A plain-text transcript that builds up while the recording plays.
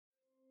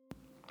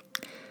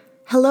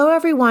Hello,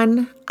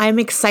 everyone. I'm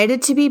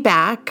excited to be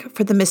back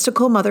for the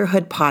Mystical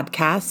Motherhood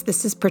podcast.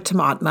 This is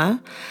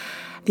Pritamatma,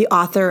 the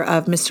author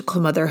of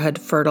Mystical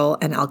Motherhood, Fertile,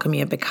 and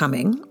Alchemy of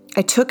Becoming.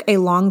 I took a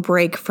long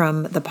break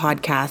from the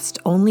podcast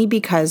only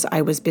because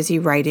I was busy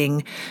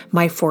writing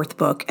my fourth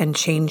book and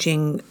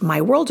changing my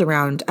world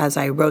around as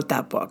I wrote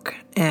that book.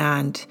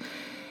 And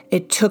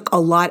it took a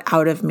lot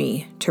out of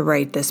me to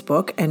write this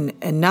book, and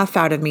enough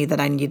out of me that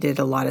I needed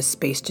a lot of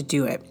space to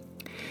do it.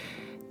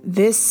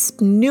 This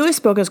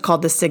newest book is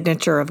called The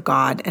Signature of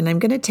God, and I'm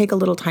going to take a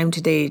little time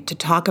today to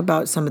talk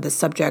about some of the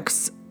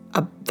subjects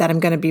that I'm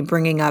going to be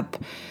bringing up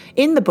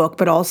in the book,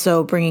 but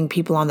also bringing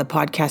people on the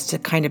podcast to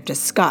kind of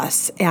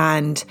discuss.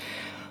 And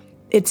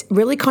it's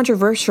really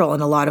controversial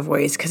in a lot of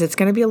ways because it's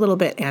going to be a little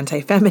bit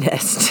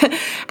anti-feminist.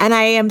 And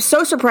I am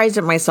so surprised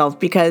at myself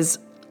because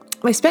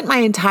I spent my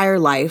entire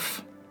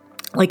life,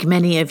 like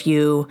many of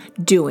you,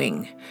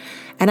 doing.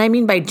 And I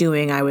mean by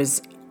doing, I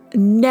was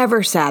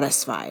never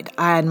satisfied.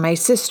 And my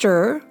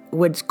sister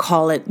would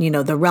call it,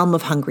 the realm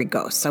of hungry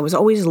ghosts. I was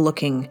always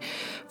looking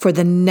for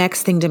the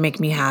next thing to make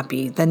me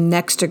happy. The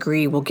next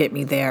degree will get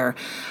me there.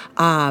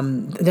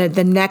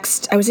 The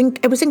next, I was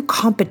in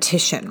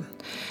competition,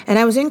 and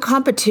I was in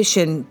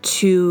competition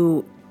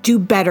to do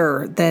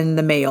better than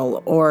the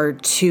male, or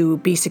to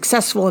be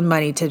successful in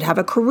money, to have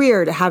a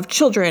career, to have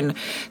children,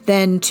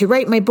 then to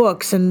write my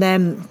books, and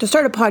then to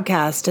start a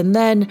podcast. And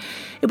then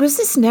it was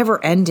this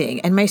never ending.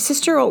 And my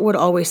sister would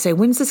always say,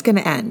 when's this going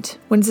to end?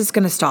 When's this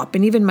going to stop?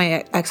 And even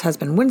my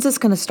ex-husband, when's this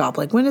going to stop?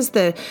 Like, when is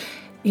the,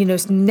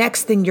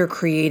 next thing you're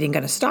creating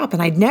going to stop?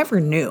 And I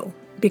never knew,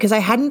 because I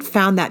hadn't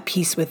found that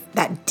peace, with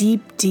that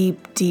deep,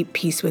 deep, deep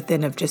peace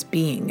within of just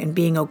being and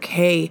being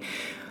okay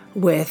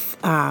with,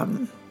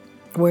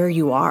 where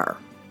you are.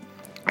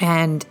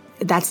 And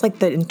that's like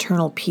the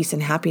internal peace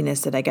and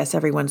happiness that I guess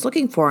everyone's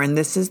looking for. And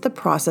this is the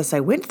process I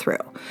went through.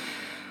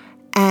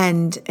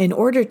 And in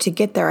order to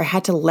get there, I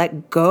had to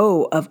let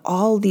go of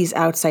all these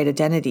outside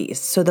identities.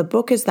 So the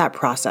book is that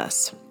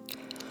process.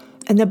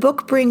 And the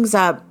book brings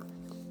up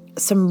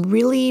some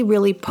really,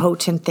 really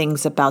potent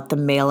things about the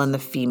male and the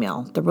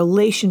female, the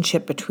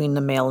relationship between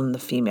the male and the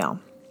female.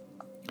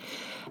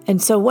 And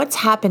so what's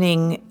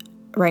happening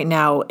right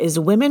now is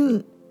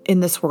women in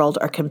this world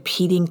are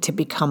competing to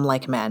become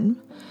like men.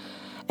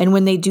 And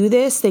when they do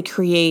this, they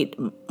create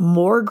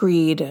more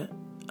greed,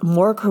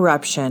 more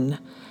corruption,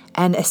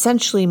 and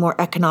essentially more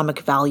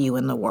economic value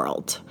in the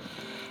world.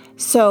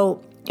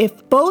 So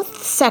if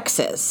both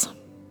sexes,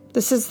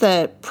 this is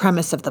the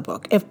premise of the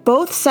book, if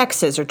both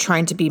sexes are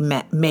trying to be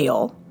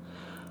male,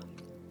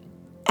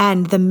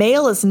 and the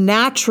male is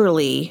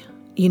naturally,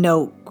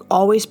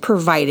 always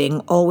providing,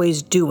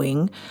 always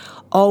doing,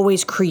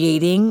 always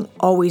creating,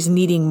 always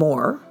needing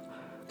more,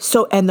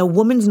 and the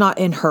woman's not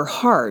in her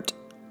heart,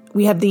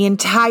 we have the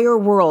entire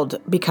world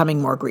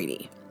becoming more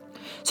greedy.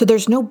 So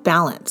there's no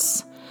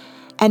balance.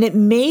 And it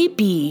may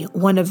be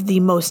one of the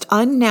most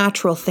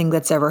unnatural things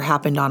that's ever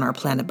happened on our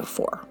planet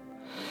before.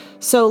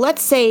 So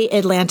let's say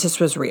Atlantis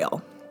was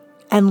real.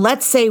 And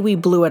let's say we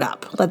blew it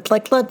up.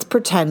 Let's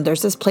pretend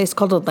there's this place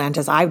called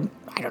Atlantis. I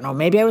don't know,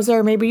 maybe I was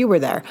there, maybe you were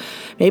there.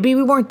 Maybe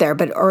we weren't there,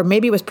 or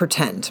maybe it was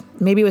pretend.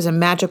 Maybe it was a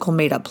magical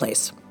made-up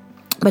place.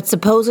 But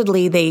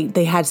supposedly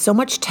they had so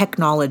much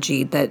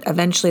technology that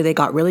eventually they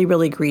got really,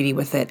 really greedy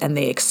with it, and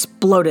they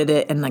exploded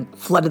it and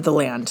flooded the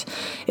land.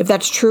 If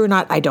that's true or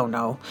not, I don't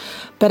know.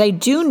 But I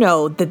do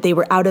know that they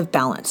were out of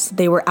balance.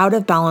 They were out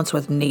of balance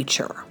with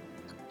nature.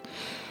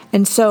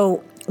 And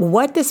so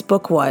what this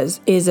book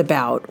is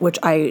about, which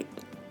I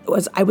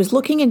was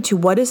looking into,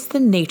 what is the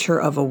nature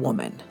of a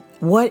woman?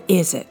 What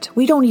is it?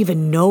 We don't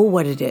even know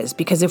what it is,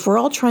 because if we're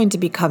all trying to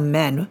become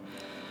men,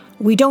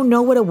 we don't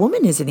know what a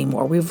woman is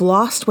anymore. We've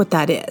lost what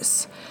that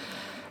is.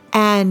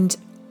 And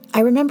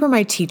I remember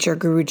my teacher,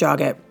 Guru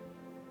Jagat,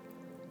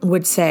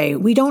 would say,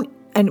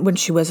 and when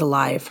she was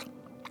alive,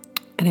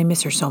 and I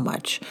miss her so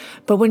much,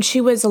 but when she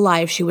was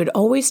alive, she would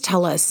always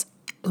tell us,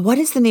 what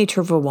is the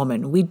nature of a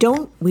woman? We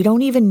don't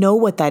even know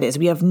what that is.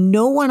 We have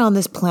no one on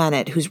this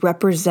planet who's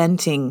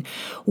representing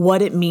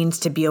what it means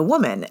to be a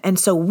woman. And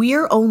so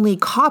we're only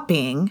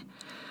copying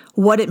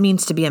what it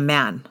means to be a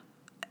man.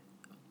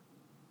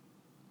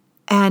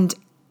 And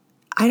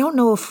I don't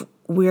know if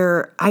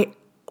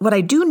what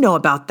I do know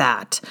about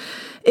that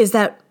is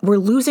that we're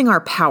losing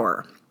our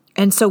power.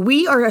 And so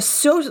we are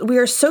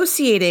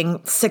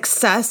associating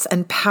success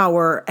and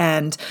power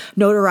and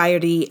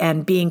notoriety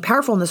and being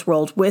powerful in this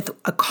world with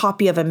a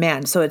copy of a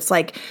man. So it's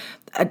like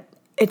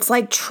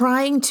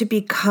trying to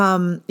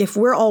become, if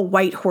we're all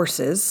white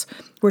horses,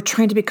 we're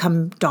trying to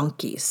become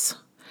donkeys.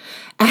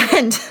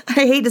 And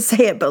I hate to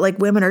say it, but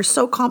women are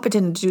so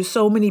competent to do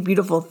so many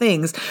beautiful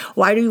things.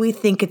 Why do we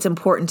think it's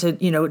important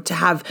to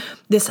have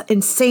this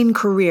insane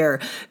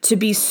career, to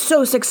be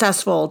so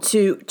successful,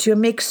 to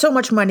make so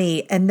much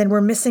money, and then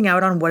we're missing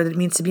out on what it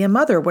means to be a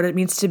mother, what it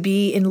means to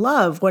be in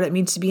love, what it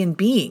means to be in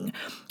being.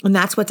 And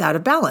that's what's out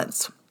of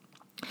balance.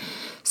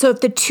 So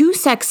if the two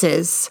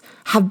sexes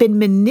have been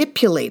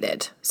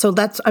manipulated, so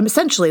that's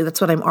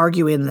what I'm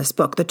arguing in this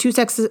book. The two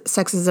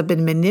sexes have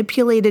been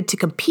manipulated to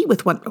compete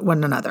with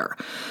one another.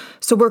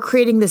 So we're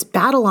creating this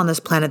battle on this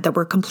planet that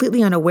we're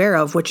completely unaware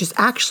of, which is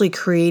actually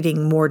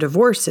creating more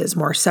divorces,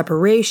 more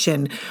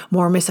separation,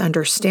 more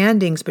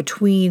misunderstandings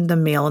between the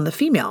male and the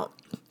female.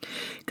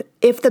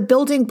 If the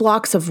building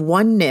blocks of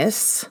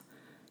oneness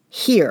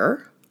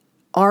here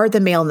are the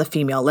male and the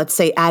female, let's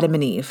say Adam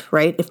and Eve,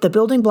 right? If the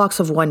building blocks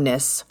of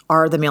oneness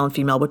are the male and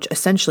female, which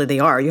essentially they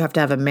are, you have to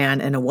have a man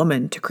and a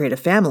woman to create a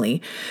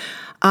family,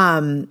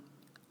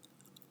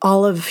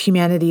 all of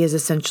humanity is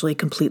essentially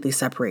completely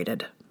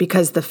separated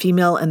because the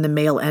female and the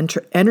male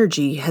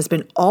energy has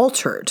been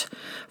altered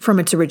from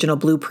its original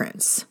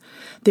blueprints.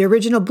 The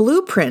original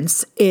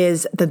blueprints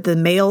is that the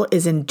male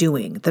is in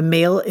doing, the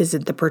male is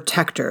the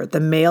protector, the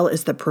male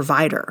is the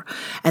provider,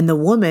 and the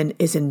woman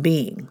is in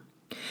being.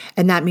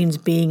 And that means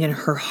being in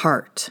her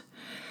heart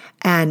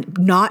and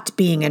not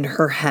being in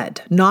her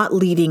head, not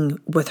leading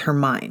with her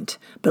mind,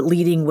 but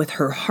leading with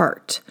her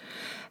heart.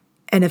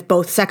 And if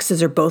both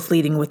sexes are both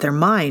leading with their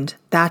mind,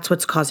 that's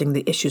what's causing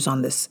the issues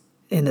in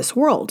this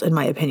world, in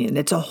my opinion.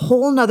 It's a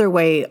whole nother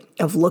way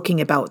of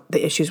looking about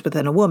the issues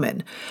within a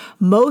woman.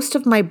 Most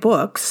of my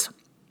books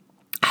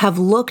have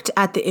looked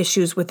at the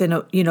issues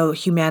within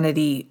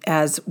humanity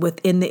as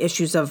within the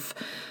issues of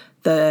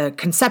the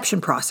conception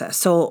process.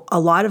 So a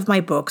lot of my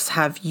books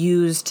have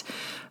used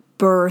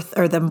birth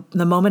or the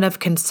moment of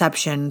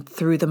conception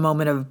through the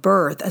moment of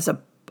birth as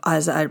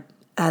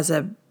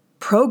a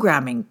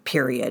programming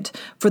period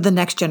for the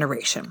next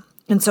generation.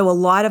 And so a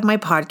lot of my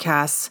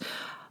podcasts,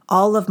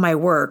 all of my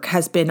work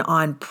has been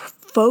on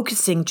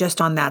focusing just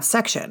on that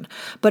section.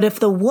 But if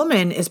the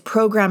woman is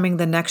programming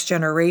the next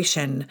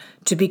generation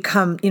to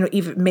become,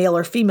 even male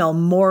or female,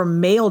 more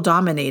male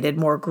dominated,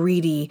 more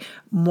greedy,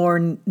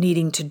 more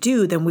needing to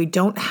do, then we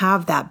don't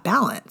have that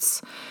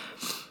balance.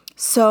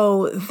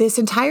 So this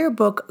entire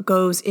book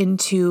goes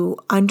into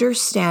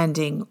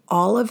understanding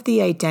all of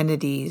the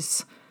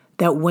identities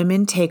that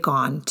women take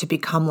on to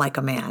become like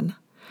a man,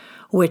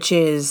 which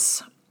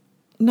is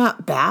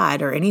not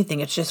bad or anything.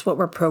 It's just what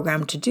we're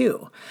programmed to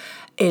do.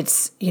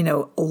 It's,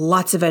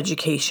 lots of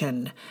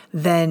education,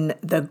 then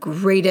the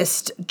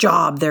greatest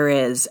job there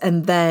is.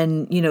 And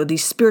then,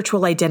 these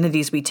spiritual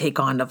identities we take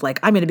on of like,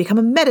 I'm going to become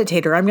a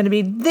meditator. I'm going to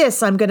be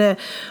this. I'm going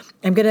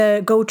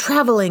to go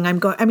traveling.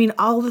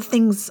 All the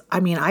things,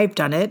 I've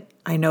done it.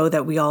 I know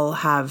that we all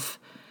have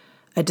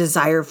a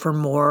desire for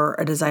more,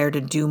 a desire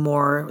to do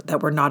more,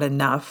 that we're not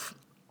enough.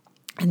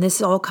 And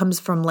this all comes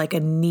from like a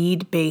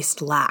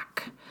need-based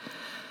lack.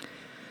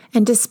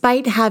 And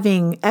despite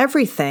having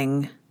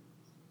everything,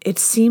 it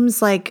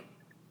seems like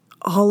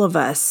all of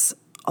us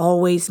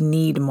always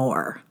need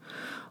more,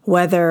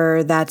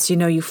 whether that's,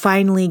 you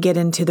finally get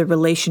into the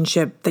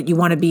relationship that you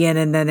want to be in.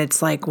 And then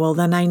it's like, well,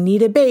 then I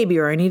need a baby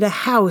or I need a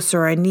house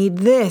or I need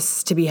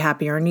this to be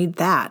happy or I need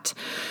that.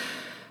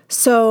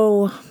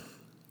 So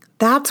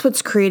that's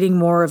what's creating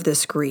more of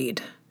this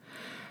greed.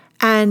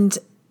 And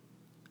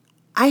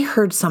I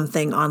heard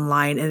something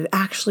online and it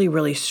actually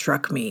really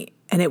struck me.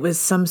 And it was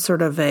some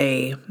sort of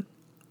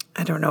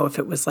I don't know if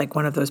it was like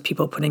one of those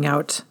people putting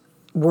out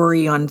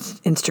worry on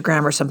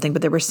Instagram or something,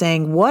 but they were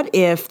saying, what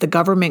if the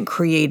government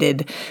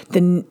created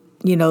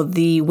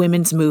the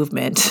women's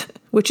movement,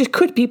 which it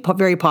could be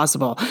very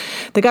possible.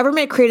 The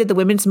government created the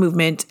women's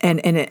movement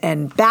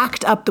and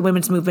backed up the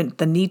women's movement,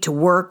 the need to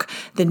work,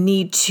 the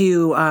need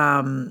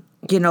to,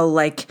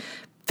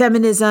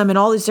 feminism and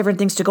all these different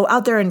things to go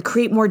out there and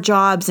create more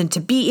jobs and to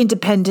be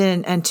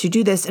independent and to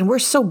do this. And we're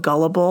so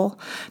gullible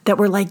that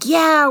we're like,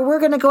 yeah, we're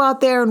going to go out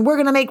there and we're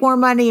going to make more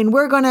money and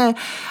we're going to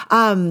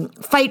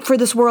fight for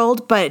this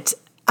world. But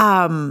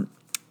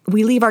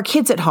we leave our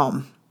kids at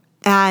home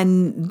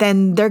and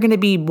then they're going to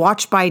be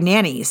watched by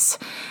nannies.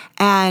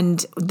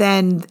 And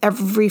then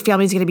every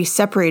family is going to be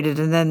separated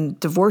and then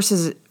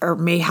divorces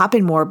may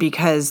happen more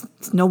because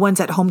no one's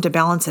at home to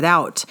balance it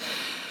out.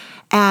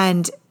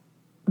 And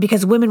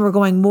because women were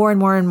going more and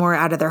more and more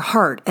out of their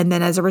heart. And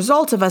then as a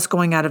result of us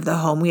going out of the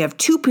home, we have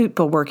two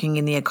people working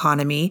in the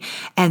economy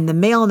and the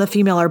male and the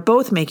female are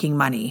both making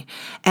money.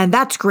 And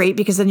that's great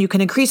because then you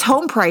can increase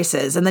home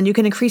prices and then you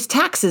can increase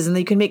taxes and then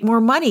you can make more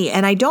money.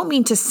 And I don't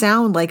mean to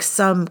sound like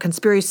some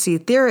conspiracy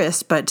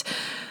theorist, but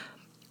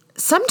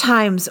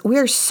sometimes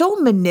we're so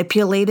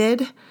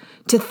manipulated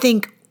to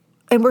think,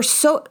 and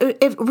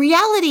if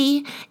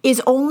reality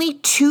is only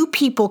two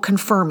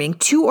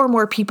or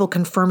more people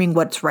confirming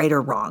what's right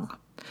or wrong.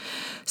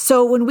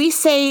 So when we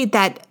say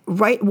that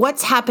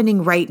what's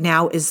happening right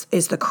now is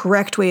the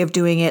correct way of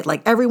doing it,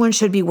 like everyone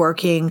should be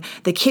working,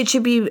 the kids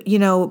should be,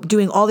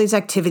 doing all these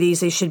activities,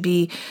 they should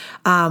be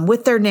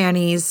with their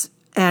nannies,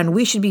 and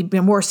we should be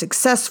more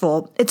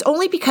successful, it's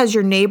only because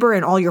your neighbor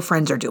and all your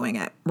friends are doing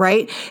it,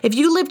 right? If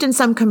you lived in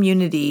some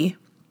community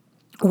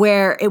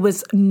where it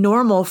was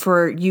normal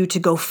for you to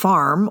go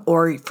farm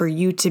or for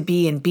you to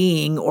be in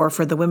being or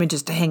for the women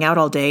just to hang out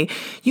all day,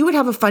 you would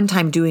have a fun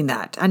time doing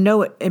that. I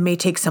know it may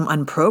take some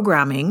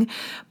unprogramming,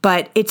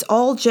 but it's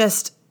all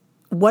just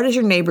what is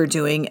your neighbor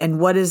doing and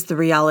what is the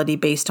reality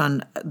based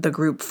on the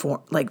group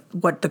for like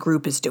what the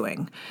group is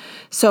doing.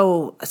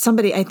 So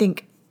somebody, I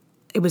think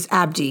it was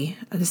Abdi,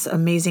 this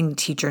amazing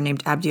teacher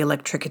named Abdi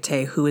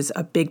Electricite, who is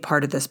a big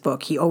part of this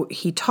book.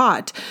 He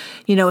taught,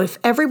 if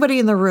everybody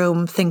in the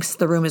room thinks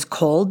the room is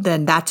cold,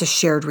 then that's a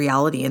shared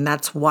reality. And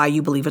that's why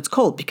you believe it's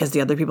cold, because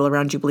the other people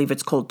around you believe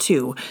it's cold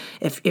too.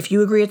 If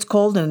you agree it's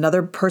cold and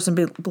another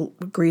person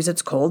agrees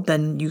it's cold,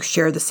 then you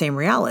share the same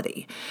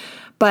reality.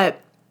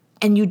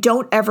 And you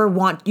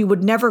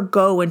would never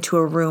go into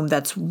a room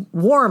that's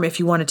warm if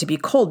you want it to be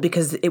cold,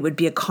 because it would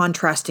be a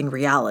contrasting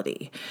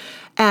reality.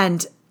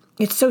 And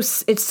it's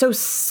so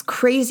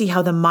crazy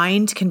how the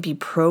mind can be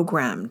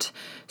programmed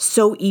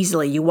so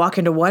easily. You walk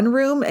into one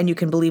room and you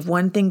can believe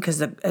one thing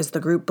as the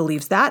group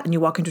believes that, and you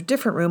walk into a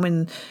different room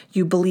and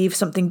you believe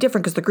something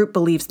different because the group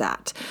believes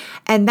that.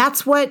 And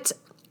that's what,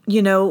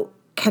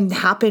 can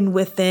happen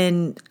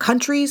within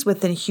countries,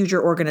 within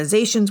huger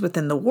organizations,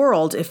 within the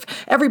world. If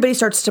everybody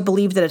starts to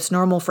believe that it's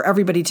normal for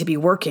everybody to be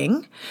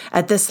working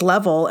at this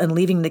level and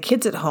leaving the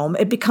kids at home,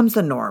 it becomes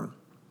the norm.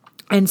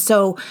 And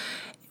so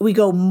we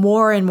go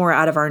more and more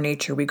out of our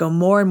nature. We go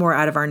more and more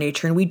out of our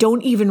nature, and we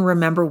don't even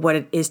remember what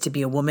it is to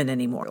be a woman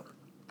anymore.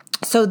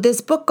 So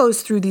this book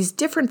goes through these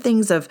different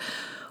things of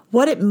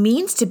what it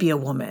means to be a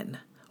woman,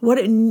 what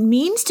it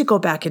means to go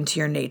back into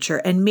your nature.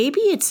 And maybe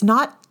it's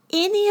not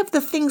any of the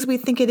things we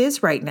think it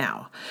is right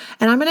now.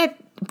 And I'm going to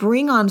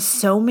bring on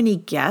so many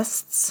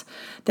guests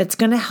that's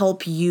going to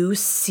help you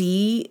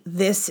see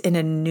this in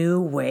a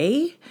new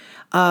way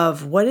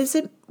of what is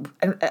it,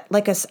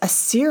 like a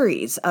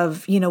series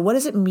of, what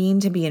does it mean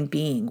to be in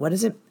being? What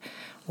does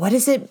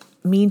it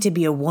mean to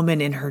be a woman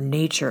in her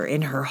nature,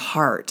 in her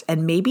heart?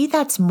 And maybe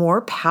that's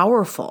more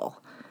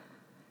powerful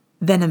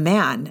than a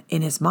man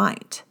in his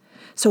mind.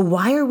 So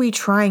why are we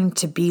trying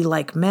to be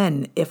like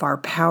men if our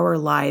power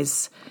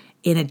lies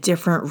in a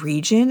different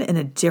region, in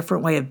a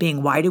different way of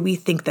being? Why do we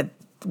think that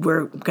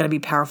we're going to be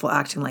powerful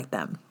acting like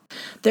them?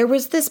 There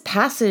was this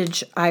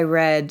passage I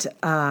read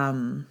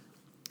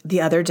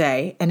the other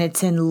day, and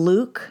it's in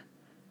Luke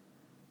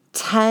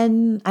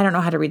 10, I don't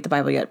know how to read the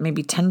Bible yet,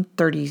 maybe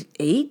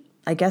 10:38,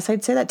 I guess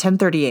I'd say that,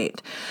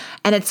 10:38.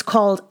 And it's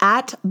called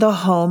At the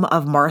Home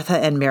of Martha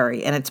and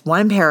Mary. And it's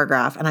one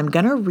paragraph, and I'm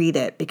going to read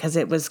it because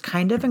it was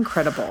kind of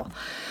incredible.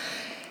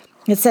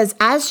 It says,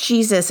 as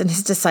Jesus and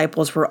his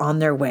disciples were on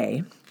their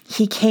way,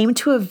 he came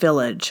to a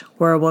village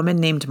where a woman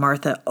named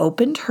Martha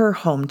opened her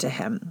home to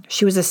him.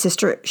 She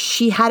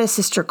had a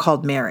sister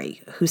called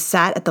Mary, who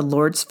sat at the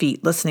Lord's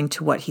feet listening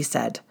to what he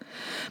said.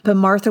 But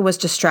Martha was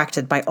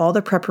distracted by all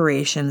the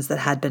preparations that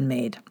had been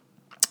made.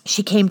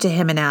 She came to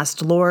him and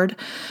asked, Lord,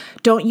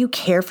 don't you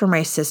care for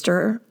my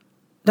sister?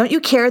 Don't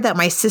you care that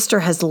my sister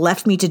has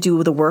left me to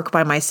do the work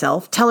by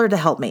myself? Tell her to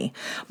help me.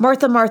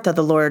 Martha, Martha,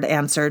 the Lord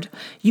answered,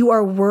 you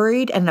are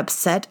worried and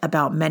upset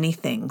about many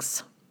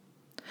things.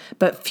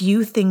 But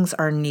few things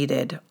are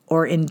needed,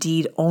 or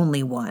indeed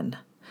only one.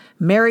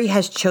 Mary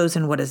has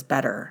chosen what is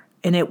better,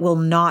 and it will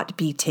not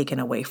be taken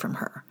away from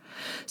her.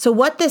 So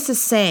what this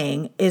is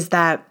saying is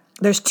that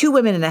there's two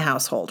women in a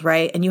household,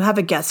 right? And you have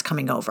a guest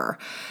coming over.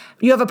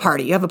 You have a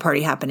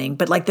party happening,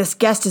 but like this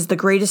guest is the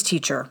greatest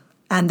teacher,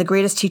 and the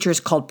greatest teacher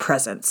is called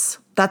presence.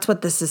 That's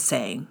what this is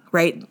saying,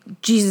 right?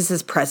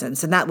 Jesus'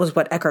 presence. And that was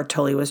what Eckhart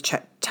Tolle was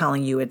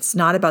telling you. It's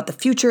not about the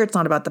future. It's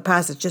not about the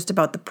past. It's just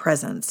about the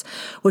presence,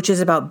 which is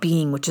about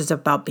being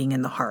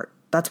in the heart.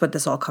 That's what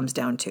this all comes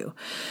down to.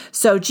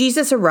 So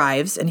Jesus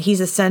arrives, and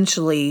he's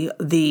essentially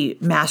the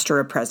master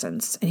of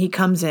presence. And he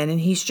comes in,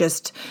 and he's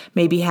just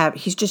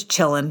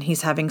chilling.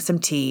 He's having some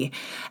tea.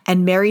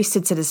 And Mary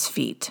sits at his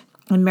feet.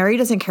 And Mary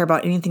doesn't care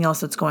about anything else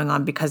that's going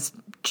on because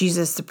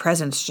Jesus, the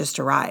presence, just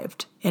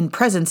arrived. And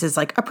presence is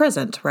like a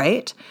present,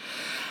 right?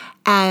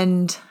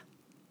 And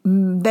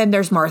then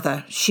there's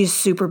Martha. She's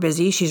super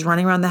busy. She's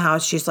running around the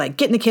house. She's like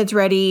getting the kids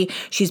ready.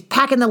 She's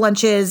packing the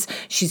lunches.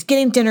 She's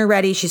getting dinner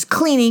ready. She's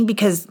cleaning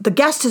because the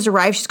guest has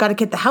arrived. She's got to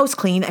get the house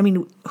clean. I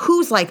mean,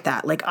 who's like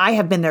that? Like, I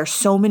have been there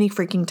so many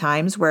freaking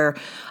times where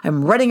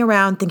I'm running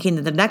around thinking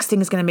that the next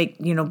thing is going to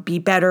make, be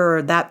better,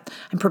 or that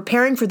I'm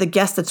preparing for the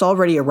guest that's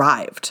already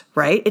arrived,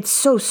 right? It's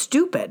so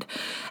stupid.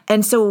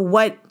 And so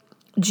what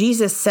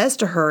Jesus says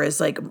to her is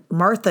like,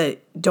 Martha,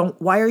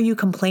 why are you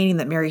complaining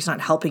that Mary's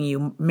not helping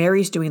you?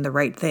 Mary's doing the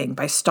right thing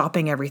by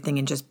stopping everything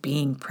and just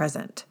being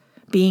present,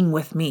 being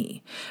with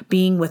me,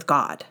 being with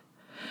God.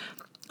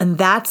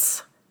 And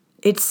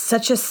it's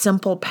such a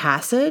simple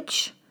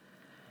passage.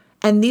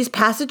 And these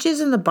passages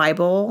in the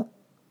Bible,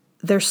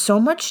 they're so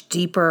much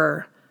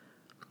deeper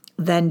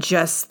than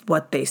just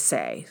what they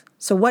say.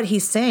 So what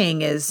he's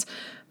saying is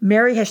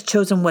Mary has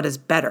chosen what is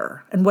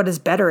better, and what is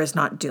better is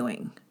not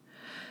doing.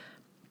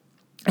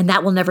 And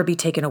that will never be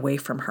taken away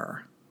from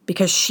her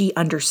because she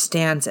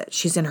understands it.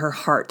 She's in her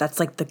heart. That's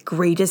like the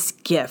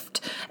greatest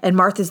gift. And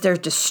Martha's there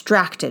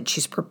distracted.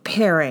 She's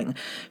preparing.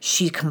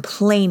 She's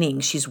complaining.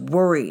 She's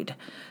worried.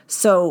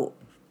 So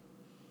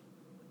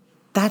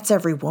that's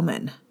every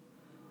woman.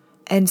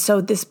 And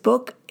so this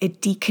book, it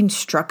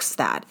deconstructs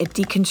that. It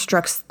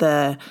deconstructs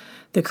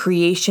the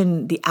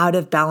creation, the out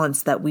of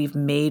balance that we've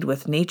made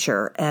with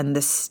nature, and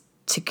this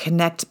to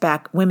connect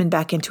women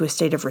back into a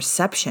state of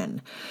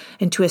reception,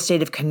 into a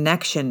state of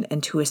connection,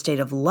 into a state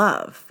of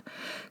love.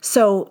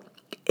 So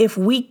if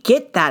we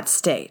get that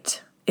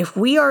state, if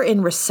we are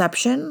in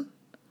reception,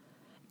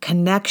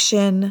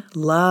 connection,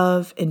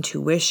 love,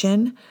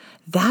 intuition,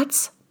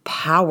 that's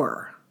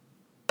power.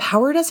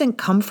 Power doesn't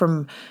come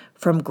from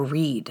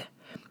greed.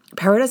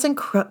 Power doesn't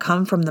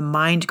come from the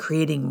mind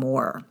creating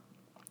more.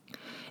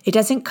 It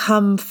doesn't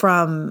come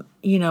from,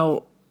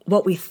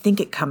 what we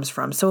think it comes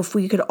from. So if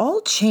we could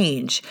all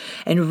change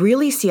and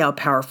really see how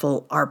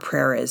powerful our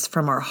prayer is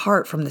from our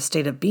heart, from the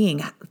state of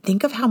being,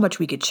 think of how much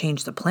we could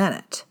change the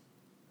planet.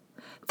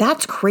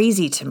 That's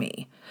crazy to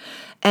me.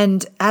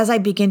 And as I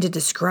begin to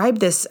describe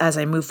this as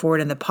I move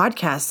forward in the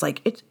podcast,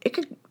 it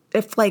could,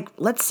 if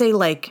let's say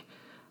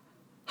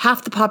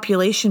half the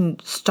population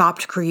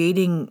stopped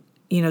creating,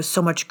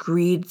 so much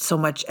greed, so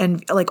much,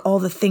 and all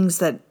the things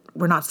that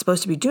we're not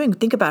supposed to be doing,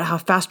 think about how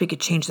fast we could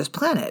change this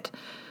planet.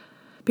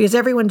 Because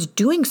everyone's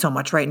doing so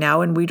much right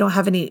now and we don't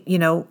have any,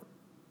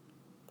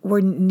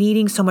 we're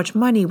needing so much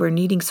money, we're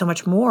needing so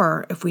much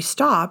more. If we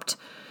stopped,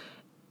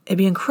 it'd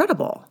be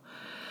incredible.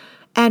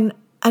 And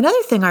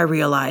another thing I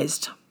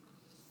realized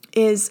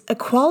is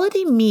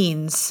equality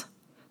means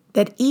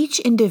that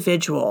each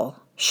individual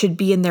should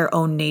be in their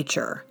own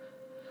nature,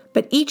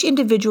 but each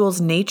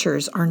individual's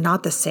natures are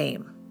not the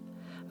same.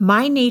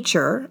 My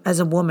nature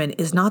as a woman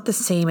is not the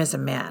same as a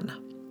man,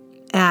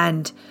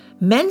 and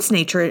men's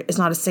nature is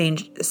not the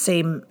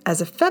same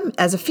as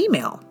a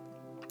female.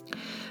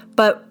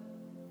 But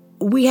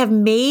we have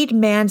made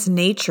man's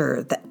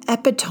nature the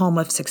epitome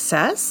of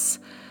success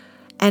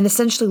and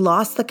essentially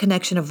lost the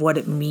connection of what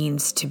it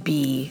means to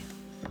be,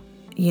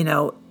 in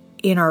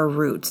our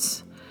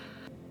roots.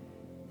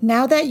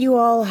 Now that you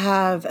all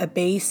have a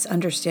base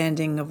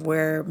understanding of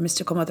where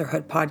Mystical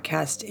Motherhood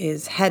podcast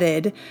is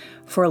headed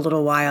for a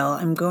little while,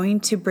 I'm going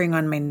to bring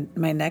on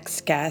my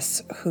next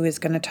guest, who is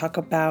going to talk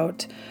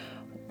about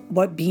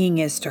what being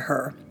is to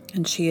her.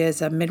 And she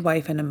is a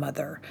midwife and a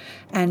mother.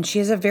 And she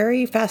has a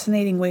very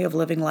fascinating way of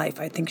living life.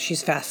 I think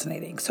she's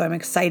fascinating. So I'm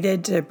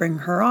excited to bring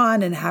her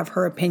on and have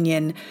her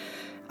opinion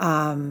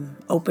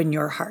open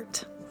your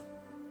heart.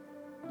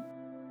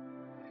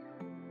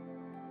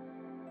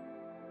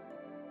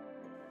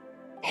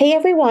 Hey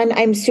everyone,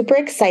 I'm super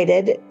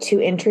excited to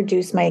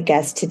introduce my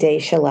guest today,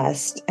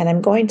 Cheleste, and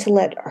I'm going to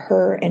let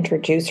her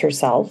introduce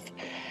herself.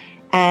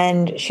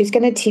 And she's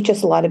going to teach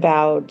us a lot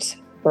about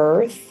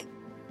birth,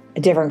 a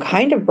different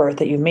kind of birth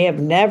that you may have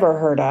never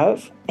heard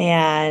of,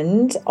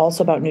 and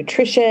also about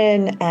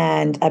nutrition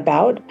and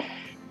about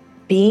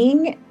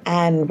being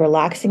and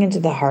relaxing into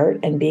the heart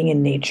and being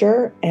in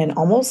nature and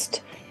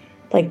almost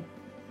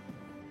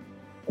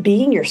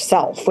being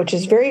yourself, which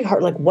is very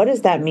hard. What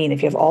does that mean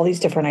if you have all these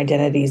different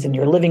identities and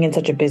you're living in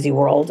such a busy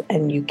world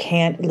and you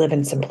can't live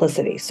in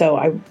simplicity? So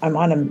I'm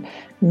on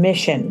a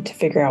mission to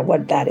figure out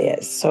what that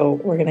is.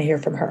 So we're going to hear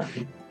from her.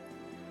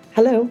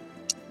 Hello.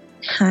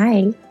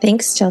 Hi.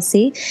 Thanks,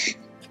 Chelsea.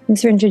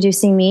 Thanks for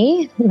introducing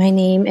me. My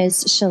name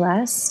is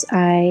Cheleste.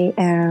 I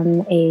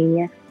am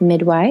a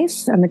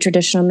midwife. I'm a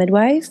traditional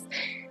midwife.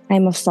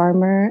 I'm a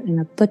farmer and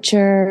a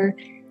butcher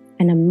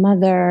and a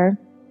mother.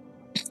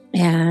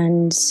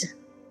 And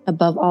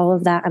above all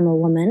of that, I'm a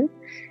woman.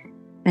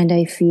 And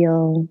I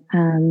feel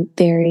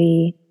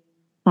very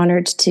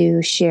honored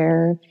to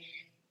share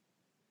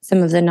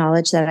some of the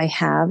knowledge that I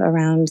have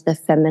around the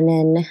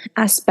feminine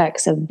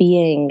aspects of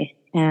being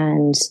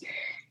and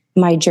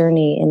my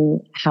journey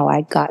and how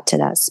I got to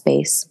that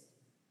space.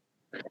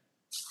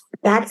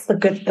 That's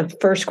the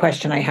first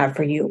question I have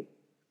for you.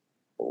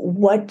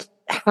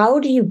 How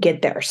do you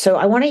get there? So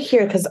I want to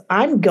hear, because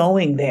I'm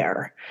going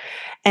there,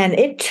 and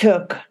it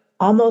took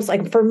almost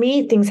for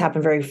me, things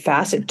happen very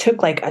fast. It took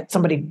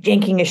somebody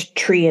yanking a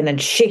tree and then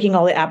shaking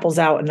all the apples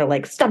out, and they're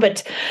like, stop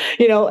it,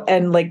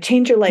 and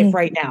change your life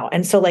right now.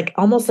 And so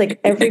almost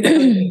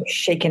everybody was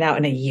shaken out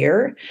in a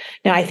year.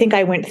 Now, I think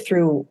I went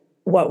through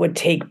what would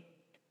take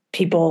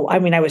people,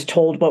 I was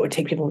told what would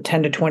take people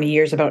 10 to 20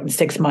 years about in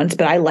 6 months,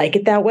 but I like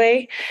it that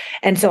way.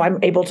 And so I'm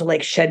able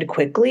to shed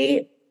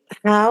quickly.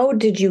 How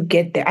did you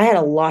get there? I had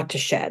a lot to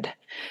shed.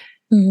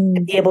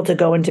 Mm-hmm. Be able to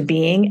go into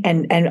being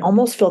and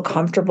almost feel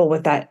comfortable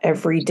with that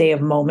every day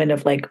of moment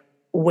of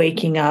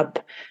waking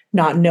up,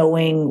 not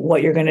knowing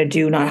what you're going to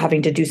do, not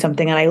having to do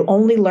something. And I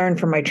only learned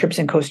from my trips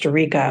in Costa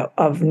Rica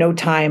of no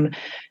time,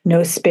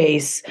 no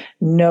space,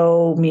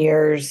 no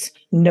mirrors,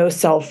 no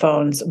cell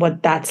phones,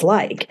 what that's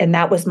like. And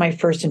that was my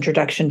first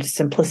introduction to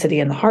simplicity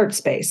in the heart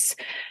space,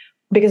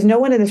 because no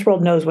one in this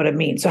world knows what it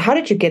means. So how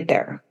did you get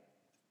there?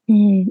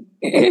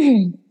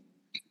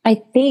 I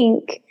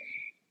think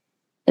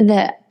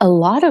that a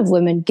lot of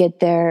women get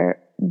there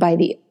by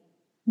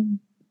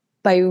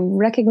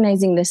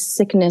recognizing the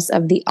sickness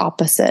of the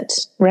opposite,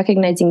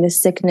 recognizing the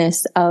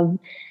sickness of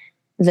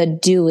the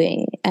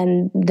doing,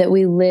 and that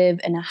we live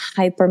in a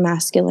hyper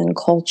masculine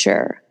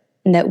culture,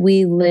 and that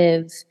we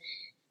live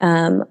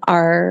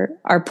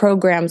our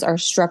programs, our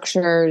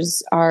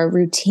structures, our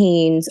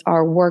routines,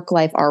 our work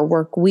life, our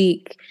work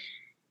week,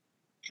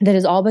 that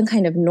has all been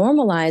kind of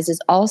normalized, is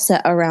all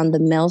set around the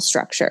male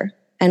structure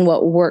and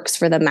what works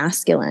for the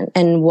masculine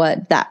and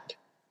that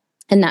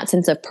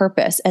sense of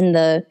purpose.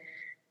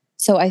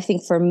 So I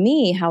think for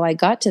me, how I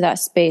got to that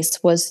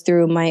space was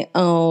through my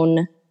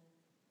own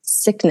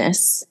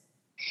sickness.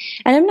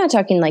 And I'm not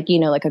talking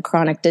like a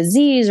chronic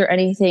disease or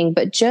anything,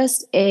 but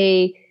just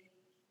a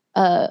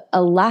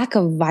lack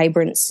of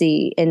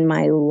vibrancy in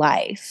my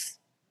life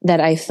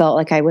that I felt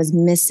like I was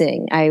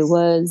missing. I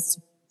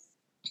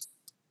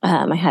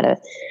had a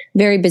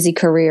very busy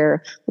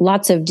career,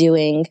 lots of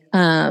doing,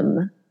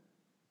 and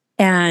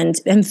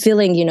I'm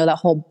feeling, that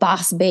whole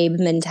boss babe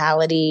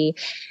mentality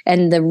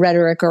and the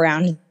rhetoric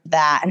around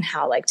that, and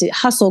how like to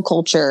hustle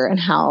culture, and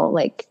how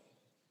like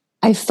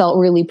I felt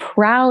really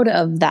proud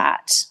of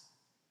that.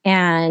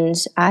 And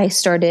I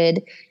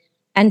started,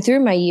 and through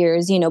my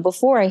years,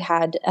 before I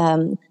had,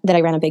 that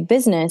I ran a big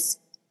business,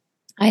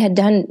 I had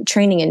done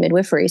training in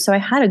midwifery. So I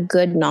had a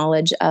good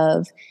knowledge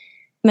of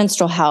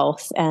menstrual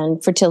health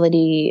and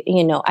fertility.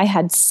 I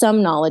had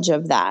some knowledge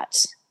of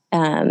that.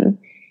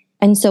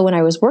 And so when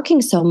I was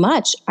working so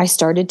much, I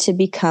started to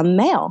become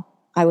male.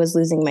 I was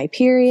losing my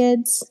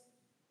periods.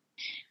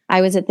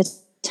 I was at the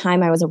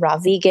time, I was a raw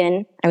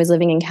vegan. I was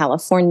living in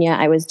California.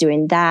 I was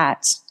doing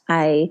that.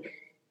 I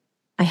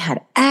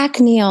had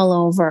acne all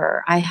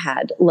over. I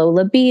had low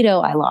libido.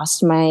 I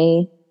lost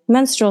my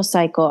menstrual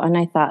cycle. And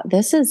I thought,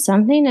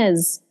 something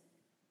is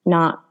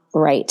not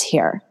right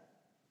here.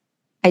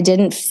 I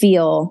didn't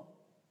feel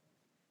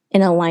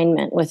in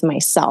alignment with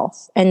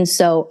myself. And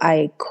so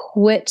I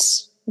quit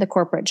the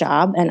corporate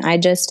job, and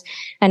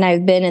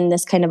I've been in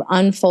this kind of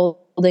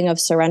unfolding of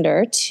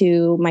surrender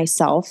to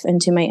myself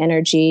and to my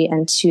energy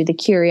and to the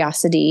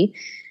curiosity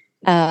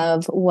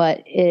of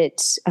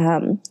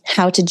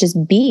how to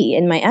just be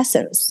in my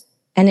essence.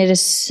 And it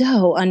is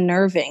so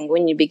unnerving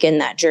when you begin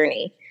that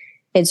journey.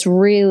 It's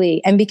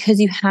really, and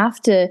because you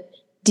have to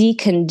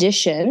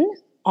decondition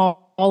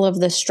all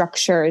of the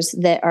structures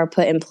that are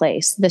put in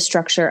place, the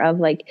structure of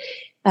like,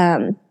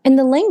 and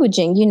the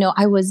languaging,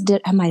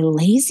 am I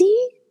lazy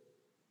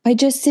by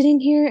just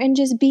sitting here and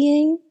just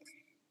being?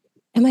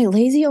 Am I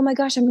lazy? Oh my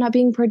gosh, I'm not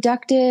being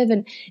productive.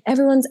 And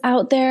everyone's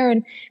out there,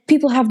 and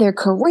people have their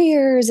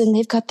careers, and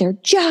they've got their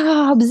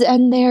jobs,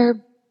 and they're,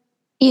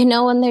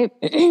 and they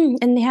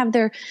and they have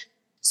their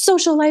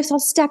social lives all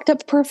stacked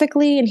up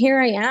perfectly. And here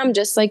I am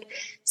just like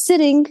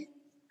sitting,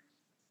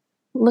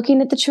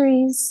 looking at the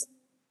trees,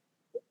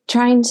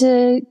 trying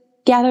to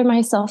gather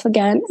myself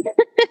again.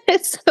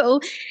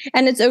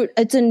 And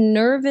it's a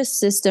nervous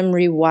system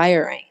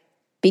rewiring,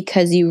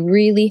 because you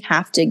really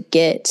have to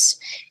get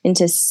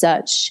into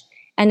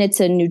and it's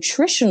a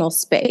nutritional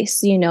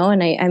space,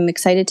 and I'm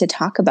excited to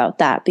talk about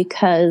that,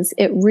 because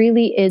it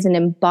really is an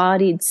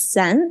embodied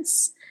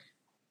sense.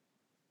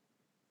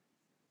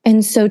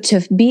 And so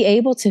to be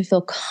able to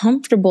feel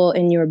comfortable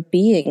in your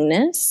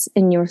beingness,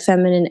 in your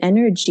feminine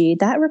energy,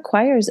 that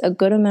requires a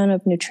good amount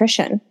of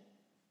nutrition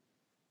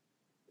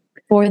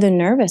for the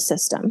nervous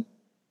system.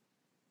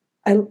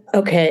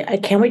 Okay, I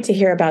can't wait to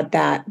hear about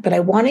that. But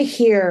I want to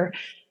hear,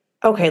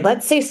 okay,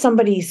 let's say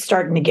somebody's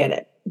starting to get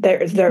it.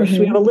 Mm-hmm.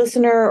 We have a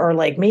listener, or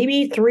like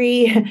maybe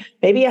 3,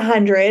 maybe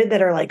 100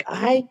 that are like,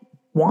 I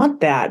want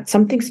that.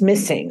 Something's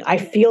missing. I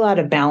feel out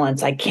of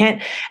balance. I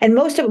can't. And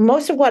most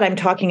of what I'm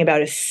talking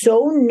about is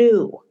so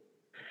new.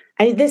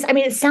 And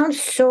it sounds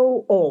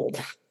so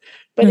old,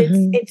 but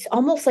it's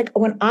almost like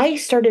when I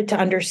started to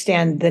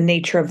understand the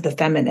nature of the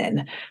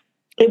feminine,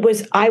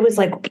 I was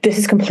like, this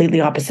is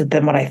completely opposite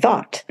than what I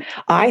thought.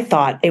 I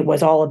thought it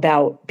was all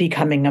about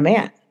becoming a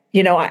man.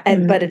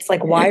 But it's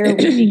like, why are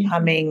we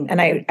becoming, and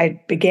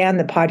I began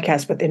the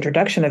podcast with the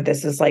introduction of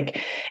this, is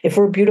like, if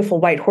we're beautiful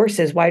white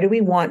horses, why do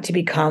we want to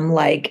become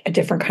like a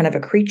different kind of a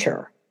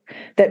creature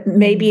that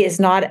maybe is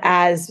not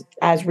as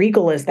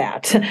regal as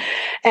that?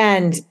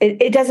 And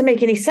it doesn't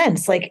make any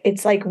sense. Like,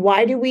 it's like,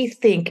 why do we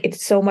think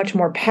it's so much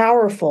more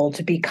powerful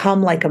to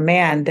become like a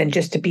man than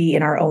just to be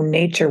in our own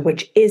nature,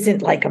 which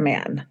isn't like a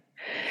man?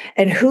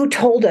 And who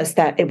told us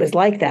that it was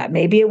like that?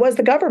 Maybe it was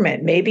the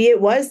government. Maybe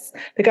it was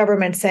the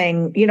government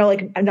saying,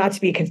 like, not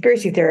to be a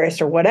conspiracy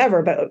theorist or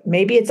whatever, but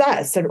maybe it's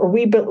us. Or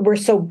we're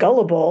so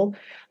gullible,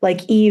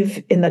 like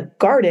Eve in the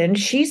garden.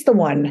 She's the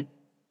one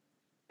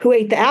who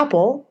ate the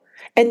apple.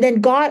 And then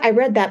God, I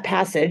read that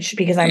passage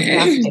because I'm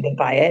fascinated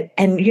by it.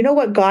 And you know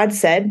what God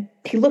said?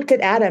 He looked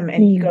at Adam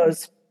and he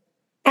goes,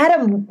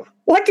 Adam,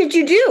 what did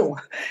you do?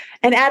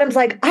 And Adam's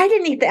like, I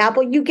didn't eat the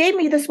apple. You gave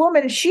me this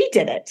woman and she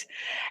did it.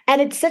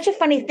 And it's such a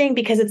funny thing,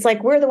 because it's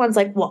like, we're the ones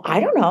like, well, I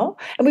don't know.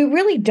 And we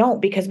really don't,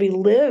 because we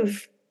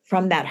live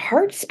from that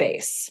heart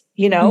space.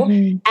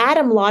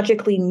 Adam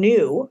logically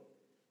knew,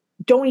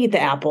 don't eat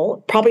the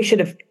apple. Probably should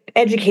have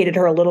educated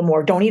her a little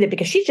more. Don't eat it,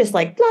 because she's just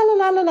like, la, la,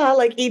 la, la, la,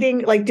 like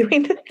eating, like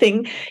doing the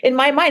thing in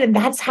my mind. And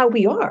that's how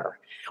we are.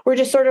 We're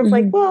just sort of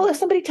like, well, if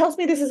somebody tells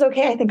me this is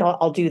okay, I think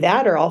I'll do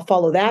that, or I'll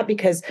follow that,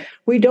 because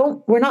we're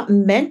not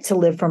meant to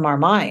live from our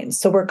minds.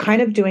 So we're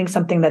kind of doing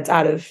something that's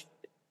out of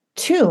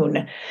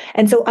tune.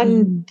 And so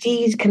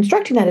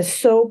deconstructing that is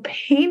so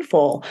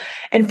painful.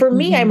 And for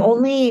me, I'm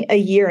only a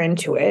year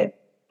into it,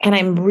 and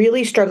I'm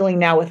really struggling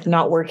now with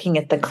not working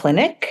at the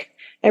clinic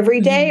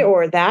every day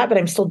or that, but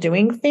I'm still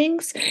doing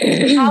things.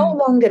 How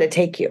long did it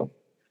take you?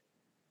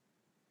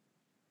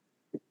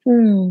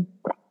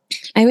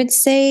 I would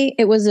say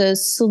it was a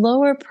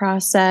slower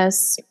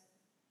process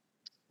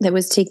that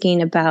was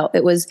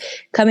it was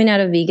coming out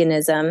of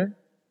veganism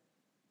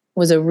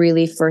was a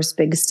really first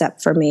big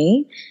step for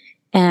me,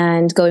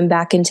 and going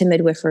back into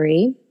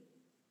midwifery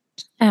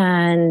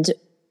and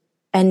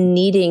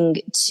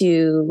needing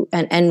to,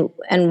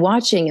 and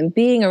watching and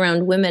being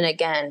around women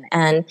again.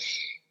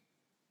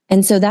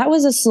 And so that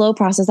was a slow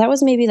process. That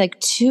was maybe like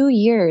 2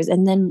 years.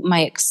 And then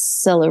my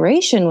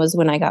acceleration was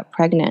when I got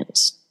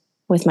pregnant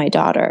with my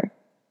daughter.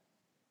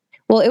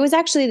 Well, it was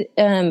actually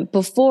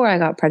before I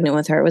got pregnant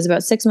with her. It was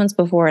about 6 months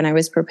before, and I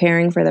was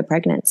preparing for the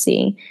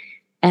pregnancy.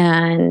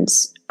 And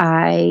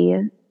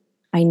I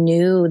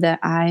knew that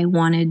I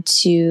wanted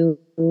to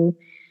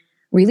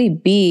really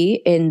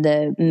be in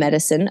the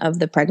medicine of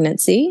the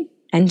pregnancy,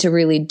 and to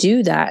really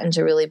do that and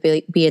to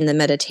really be in the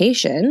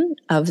meditation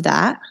of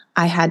that.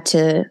 I had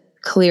to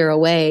clear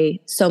away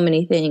so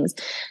many things,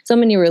 so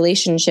many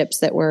relationships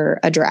that were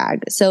a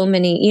drag, so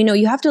many,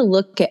 you have to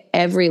look at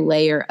every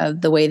layer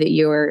of the way that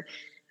you're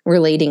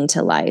relating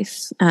to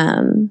life.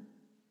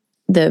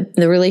 The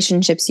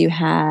relationships you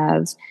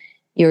have,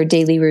 your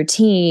daily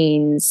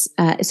routines.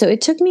 So it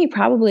took me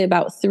probably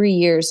about 3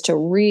 years to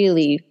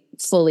really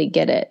fully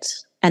get it.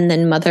 And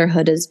then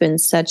motherhood has been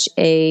such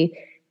a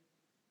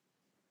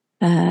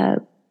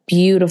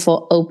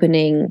beautiful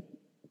opening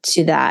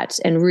to that,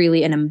 and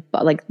really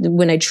like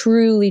when I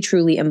truly,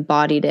 truly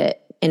embodied it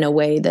in a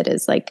way that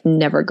is like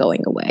never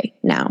going away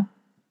now.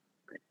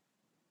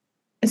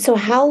 So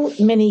how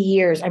many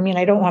years? I mean,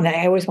 I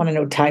always want to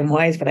know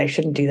time-wise, but I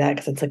shouldn't do that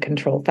because it's a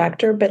control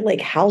factor. But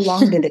like, how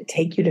long did it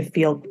take you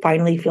to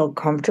finally feel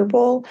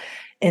comfortable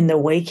in the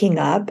waking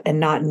up and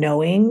not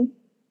knowing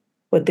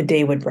what the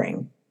day would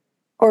bring?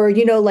 Or,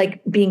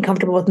 like being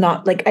comfortable with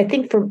not, like, I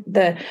think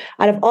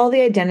out of all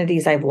the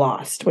identities I've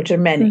lost, which are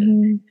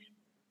many,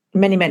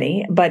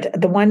 many, but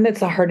the one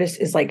that's the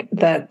hardest is like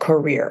the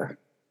career.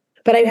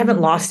 But I haven't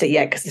lost it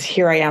yet because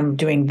here I am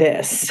doing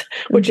this,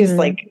 which is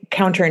like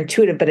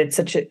counterintuitive, but it's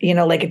such a,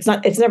 like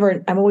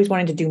I'm always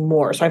wanting to do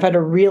more. So I've had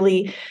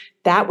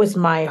that was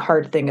my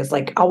hard thing, is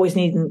like always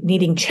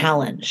needing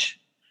challenge,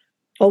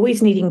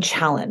 always needing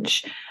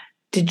challenge.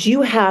 Did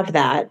you have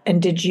that?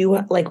 And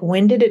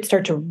when did it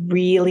start to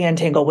really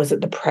untangle? Was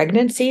it the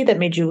pregnancy that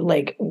made you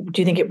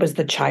do you think it was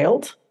the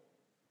child?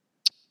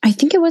 I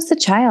think it was the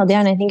child. Yeah.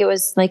 And I think it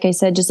was, like I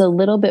said, just a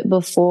little bit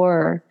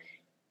before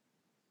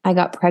I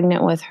got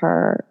pregnant with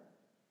her,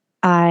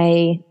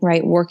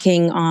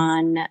 working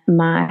on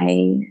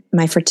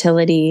my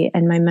fertility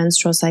and my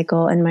menstrual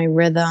cycle and my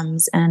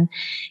rhythms, and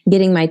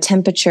getting my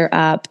temperature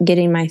up,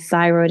 getting my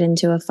thyroid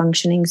into a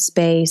functioning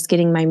space,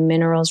 getting my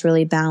minerals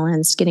really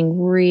balanced, eating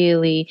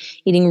really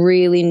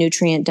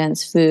nutrient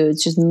dense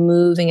foods, just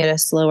moving at a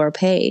slower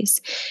pace.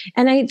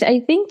 And I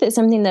think that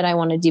something that I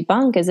want to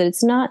debunk is that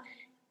it's not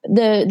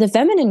the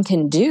feminine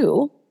can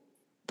do,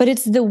 but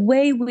it's the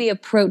way we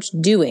approach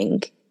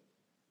doing.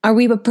 Are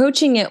we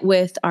approaching it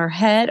with our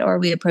head, or are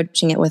we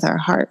approaching it with our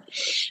heart?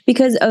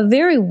 Because a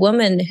very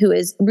woman who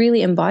is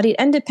really embodied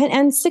and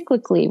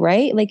cyclically,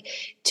 right? Like,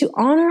 to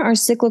honor our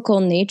cyclical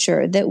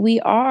nature, that we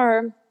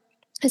are,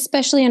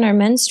 especially in our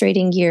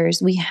menstruating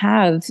years, we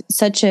have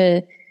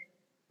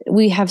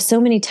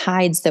so many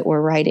tides that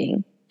we're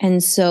riding.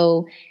 And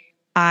so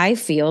I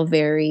feel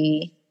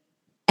very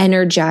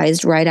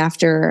energized right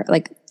after,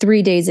 like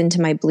 3 days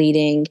into my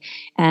bleeding,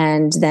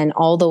 and then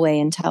all the way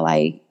until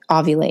I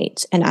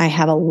ovulate, and I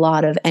have a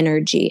lot of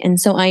energy. And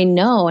so I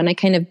know, and I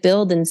kind of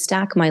build and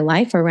stack my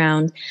life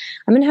around,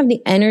 I'm going to have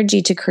the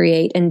energy to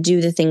create and do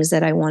the things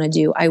that I want to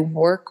do. I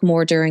work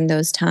more during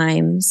those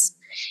times.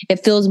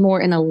 It feels more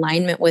in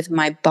alignment with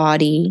my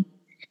body.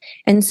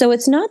 And so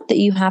it's not that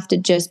you have to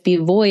just be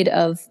void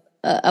of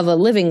a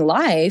living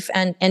life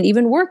and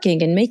even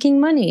working and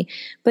making money,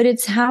 but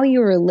it's how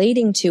you're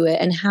relating to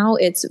it and how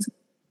it's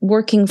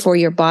working for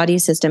your body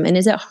system. And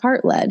is it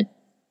heart-led?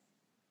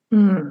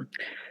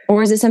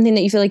 Or is it something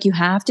that you feel like you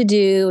have to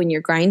do and you're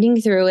grinding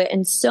through it?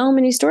 And so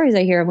many stories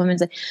I hear of women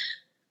say,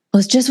 well,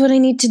 it's just what I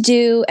need to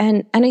do.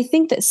 And I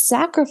think that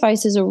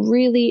sacrifice is a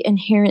really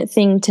inherent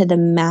thing to the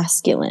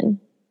masculine.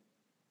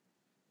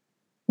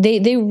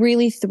 They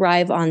really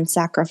thrive on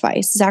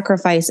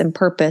sacrifice and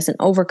purpose and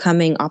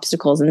overcoming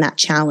obstacles and that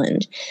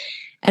challenge.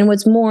 And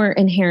what's more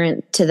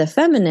inherent to the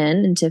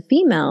feminine and to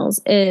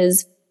females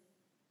is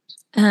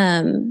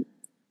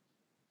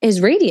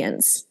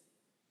radiance.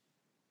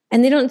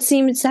 And they don't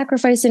seem to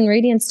sacrifice, and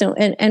radiance don't.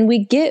 And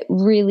we get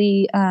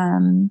really,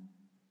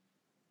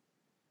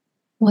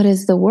 what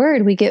is the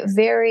word? We get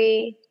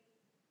very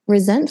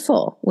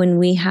resentful when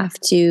we have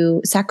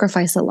to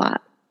sacrifice a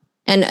lot.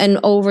 And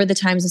over the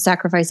times of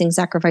sacrificing,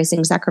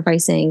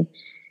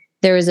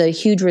 there is a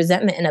huge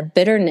resentment and a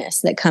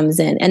bitterness that comes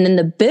in. And then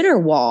the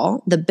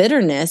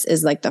bitterness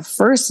is like the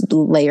first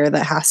layer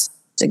that has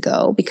to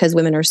go, because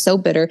women are so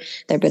bitter.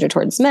 They're bitter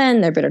towards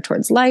men. They're bitter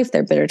towards life.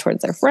 They're bitter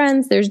towards their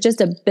friends. There's just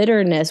a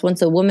bitterness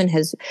once a woman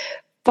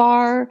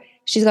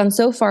she's gone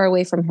so far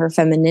away from her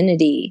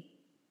femininity.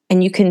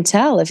 And you can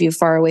tell if you're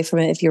far away from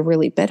it, if you're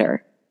really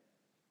bitter,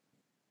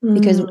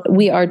 because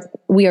we are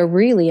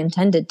really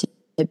intended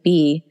to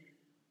be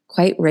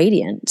quite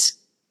radiant.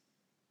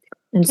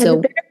 And so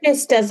the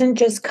bitterness doesn't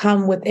just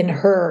come within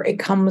her. It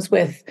comes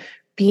with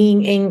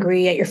being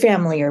angry at your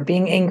family, or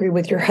being angry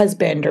with your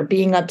husband, or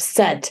being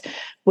upset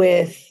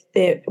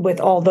with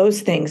all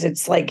those things.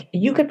 It's like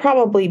you could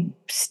probably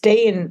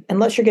stay in,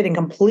 unless you're getting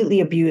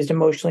completely abused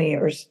emotionally,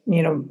 or,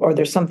 or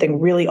there's something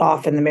really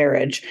off in the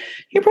marriage.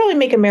 You probably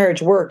make a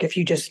marriage work if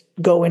you just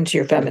go into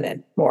your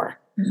feminine more.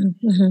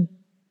 Mm-hmm.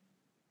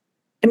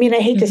 I mean, I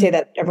hate to say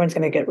that everyone's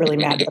going to get really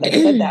mad that I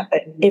said that,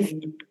 but if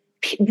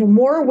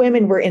more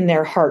women were in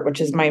their heart,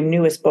 which is my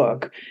newest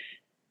book,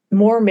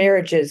 more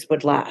marriages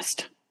would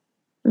last.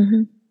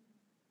 Mm-hmm.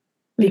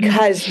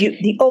 Because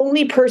the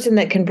only person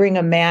that can bring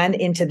a man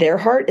into their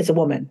heart is a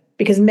woman,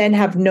 because men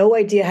have no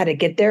idea how to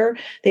get there.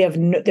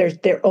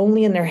 They're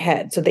only in their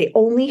head. So they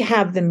only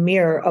have the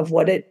mirror of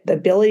the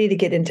ability to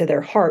get into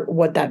their heart,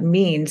 what that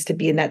means to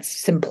be in that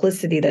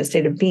simplicity, that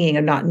state of being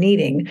and not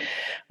needing,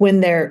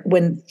 when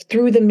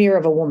through the mirror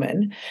of a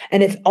woman.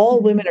 And if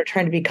all women are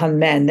trying to become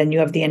men, then you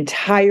have the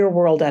entire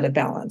world out of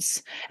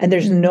balance, and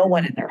there's no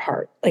one in their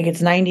heart. Like,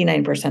 it's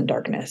 99%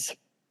 darkness.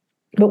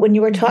 But when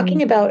you were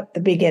talking about the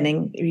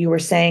beginning, you were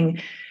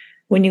saying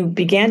when you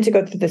began to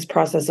go through this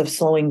process of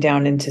slowing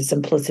down into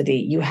simplicity,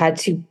 you had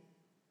to,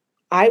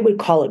 I would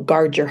call it,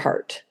 guard your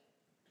heart.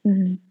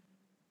 Mm-hmm.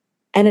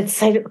 And it's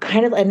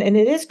kind of, and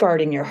it is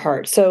guarding your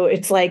heart. So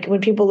it's like when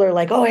people are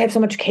like, oh, I have so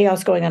much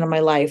chaos going on in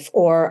my life,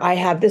 or I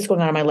have this going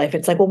on in my life.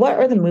 It's like, well, what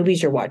are the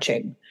movies you're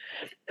watching?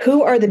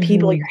 Who are the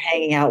people you're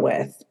hanging out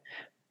with?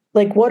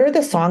 Like, what are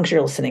the songs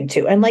you're listening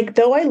to? And like,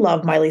 though I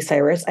love Miley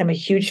Cyrus, I'm a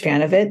huge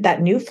fan of it. That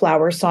new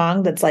Flower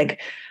song that's like,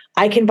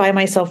 I can buy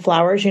myself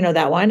flowers,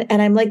 that one.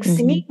 And I'm like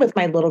singing with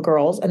my little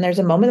girls. And there's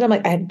a moment that I'm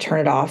like, I had to turn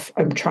it off.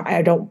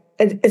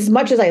 As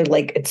much as I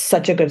like, it's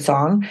such a good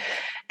song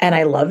and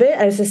I love it.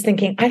 I was just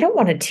thinking, I don't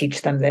want to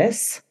teach them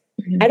this.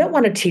 I don't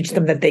want to teach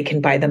them that they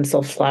can buy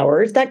themselves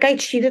flowers. That guy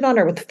cheated on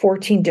her with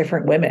 14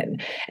 different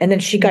women. And then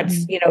she got,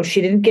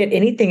 she didn't get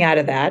anything out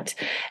of that.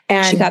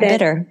 And she got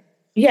bitter.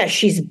 Yeah,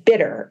 she's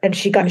bitter. And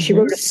she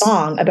wrote a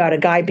song about a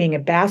guy being a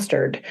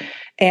bastard,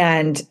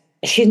 and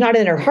she's not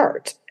in her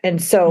heart.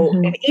 And so,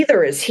 and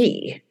either is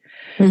he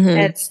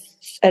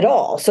at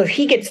all. So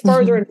he gets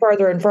farther and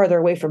farther and farther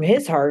away from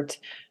his heart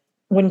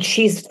when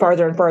she's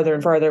farther and farther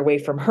and farther away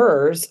from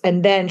hers.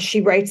 And then she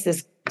writes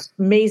this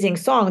amazing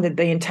song that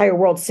the entire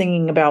world's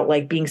singing about,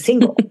 like being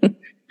single.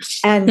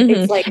 And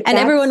it's like, and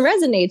everyone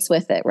resonates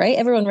with it, right?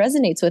 Everyone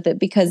resonates with it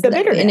because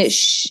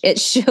it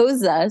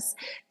shows us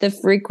the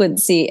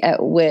frequency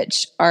at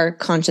which our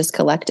conscious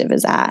collective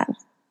is at.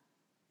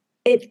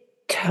 It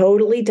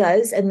totally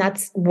does. And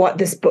that's what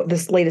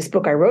this latest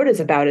book I wrote is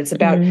about. It's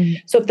about,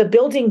 so if the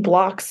building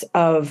blocks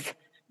of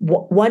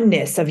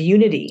oneness, of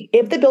unity,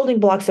 if the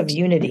building blocks of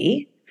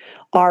unity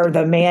are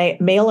the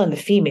male and the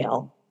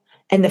female,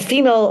 and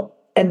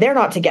they're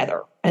not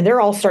together, and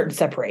they're all starting to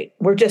separate.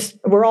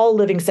 We're all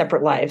living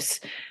separate lives.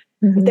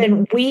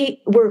 Then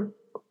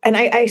and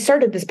I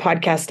started this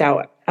podcast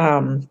out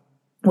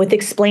with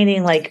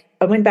explaining, like,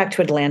 I went back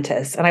to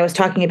Atlantis and I was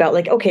talking about,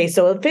 like, okay,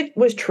 so if it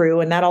was true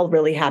and that all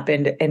really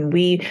happened and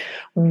we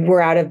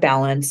were out of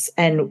balance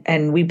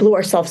and we blew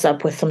ourselves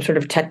up with some sort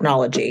of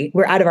technology,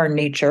 we're out of our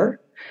nature,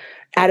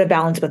 out of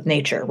balance with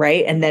nature,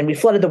 right? And then we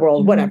flooded the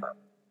world, whatever.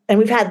 And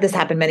we've had this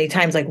happen many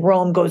times, like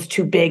Rome goes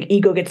too big,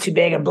 ego gets too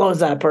big and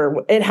blows up,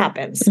 or it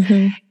happens.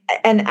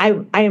 And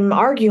I'm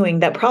arguing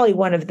that probably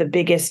one of the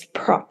biggest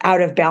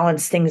out of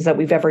balance things that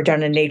we've ever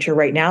done in nature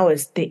right now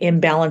is the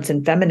imbalance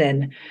in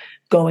feminine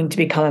going to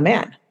become a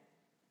man.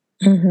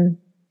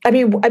 I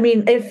mean,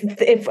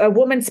 if a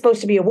woman's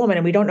supposed to be a woman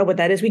and we don't know what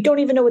that is, we don't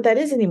even know what that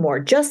is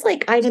anymore. Just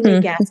like Ida Mae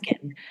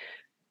Gaskin.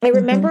 I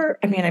remember,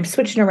 I'm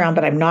switching around,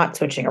 but I'm not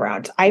switching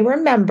around. I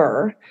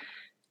remember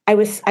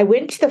I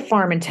went to the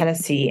farm in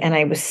Tennessee and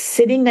I was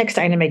sitting next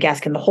to Ina Mae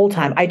Gaskin the whole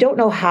time. I don't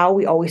know how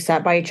we always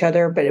sat by each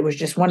other, but it was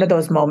just one of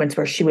those moments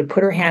where she would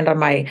put her hand on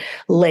my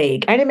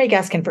leg. Ina Mae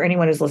Gaskin, for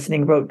anyone who's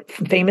listening, wrote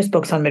famous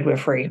books on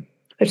midwifery,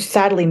 which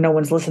sadly no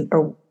one's listened,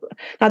 or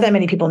not that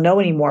many people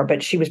know anymore,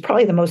 but she was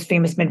probably the most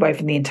famous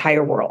midwife in the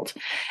entire world.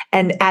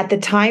 And at the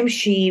time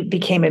she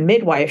became a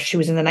midwife, she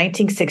was in the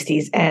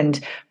 1960s, and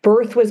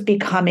birth was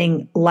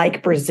becoming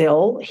like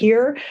Brazil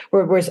here,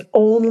 where it was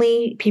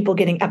only people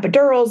getting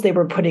epidurals. They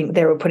were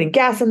putting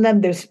gas in them.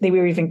 They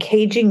were even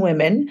caging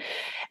women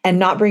and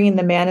not bringing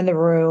the man in the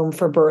room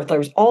for birth. There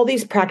was all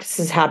these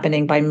practices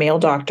happening by male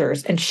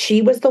doctors. And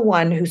she was the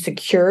one who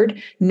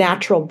secured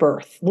natural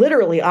birth,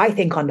 literally, I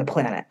think, on the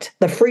planet,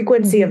 the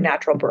frequency of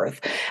natural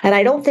birth. And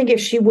I don't think if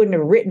she wouldn't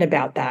have written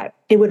about that,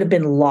 it would have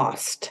been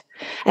lost.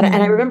 And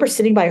I remember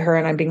sitting by her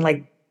and I'm being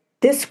like,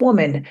 this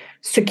woman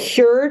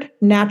secured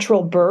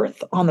natural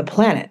birth on the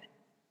planet.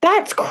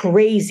 That's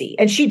crazy.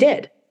 And she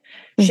did.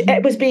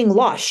 It was being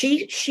lost.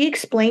 She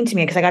explained to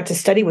me, because I got to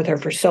study with her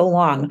for so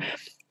long,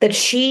 that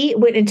she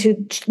went into,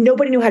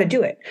 nobody knew how to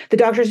do it. The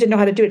doctors didn't know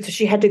how to do it. So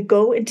she had to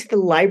go into the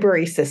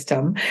library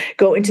system,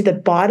 go into the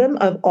bottom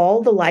of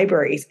all the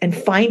libraries and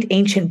find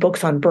ancient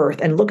books on birth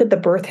and look at the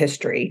birth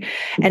history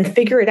and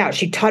figure it out.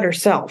 She taught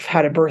herself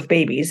how to birth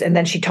babies, and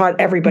then she taught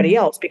everybody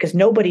else because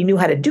nobody knew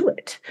how to do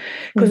it.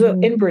 Because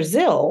in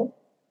Brazil,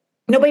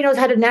 nobody knows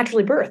how to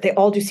naturally birth. They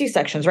all do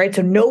C-sections, right?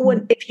 So no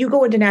one, if you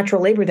go into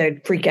natural labor,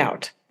 they'd freak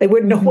out. They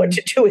wouldn't know what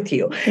to do with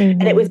you.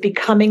 And it was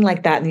becoming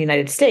like that in the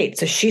United States.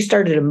 So she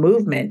started a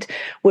movement,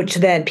 which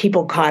then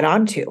people caught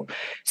on to.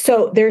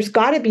 So there's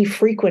got to be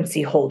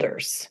frequency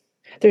holders.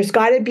 There's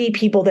got to be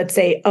people that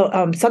say,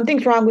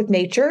 something's wrong with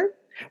nature.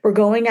 We're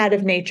going out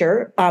of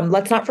nature.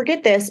 Let's not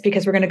forget this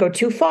because we're going to go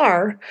too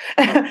far.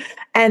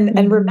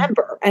 and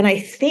remember, and I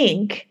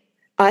think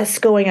us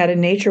going out of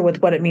nature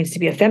with what it means to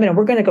be a feminine,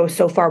 we're going to go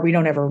so far we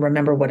don't ever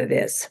remember what it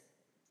is.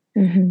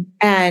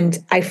 And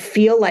I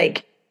feel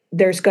like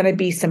there's going to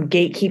be some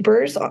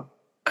gatekeepers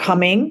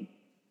coming.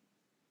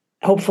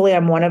 Hopefully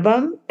I'm one of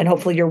them, and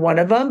hopefully you're one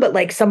of them, but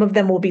like some of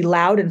them will be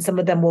loud and some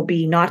of them will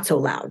be not so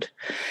loud.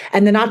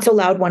 And the not so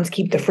loud ones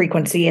keep the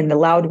frequency and the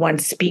loud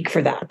ones speak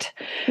for that.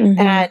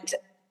 And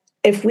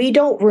if we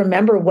don't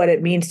remember what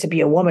it means to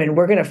be a woman,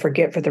 we're going to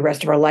forget for the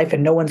rest of our life,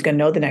 and no one's going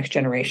to know the next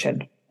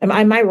generation.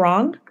 Am I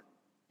wrong?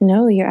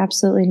 No, you're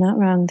absolutely not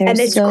wrong. And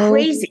it's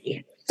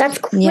crazy. That's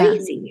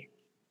crazy.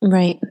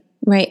 Yeah.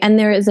 Right. And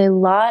there is a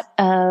lot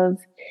of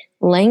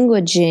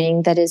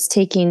languaging that is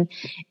taking,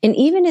 and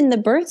even in the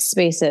birth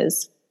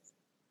spaces,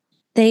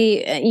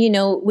 they,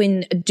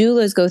 when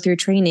doulas go through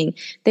training,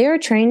 they are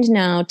trained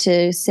now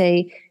to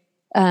say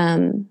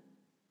birthing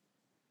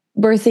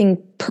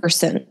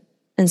person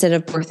instead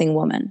of birthing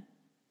woman.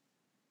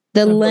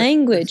 The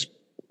language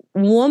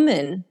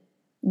woman,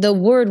 the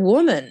word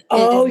woman.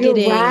 Oh, you're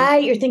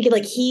right. You're thinking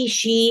like he,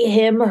 she,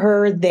 him,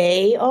 her,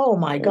 they. Oh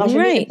my gosh. I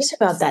didn't think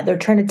about that. They're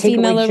trying to take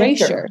female away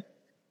erasure.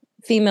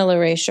 Female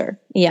erasure.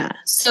 Yeah.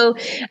 So,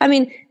 I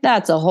mean,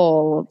 that's a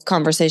whole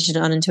conversation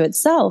unto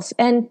itself.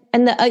 And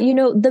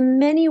the, the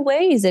many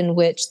ways in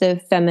which the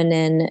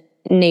feminine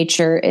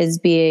nature is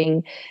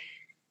being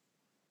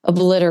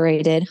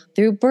obliterated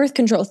through birth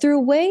control, through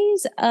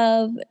ways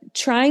of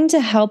trying to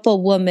help a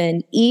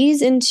woman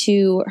ease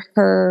into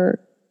the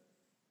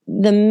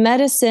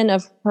medicine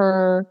of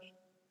her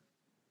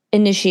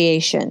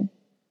initiation,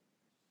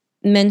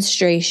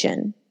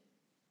 menstruation.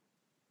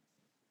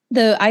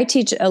 I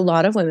teach a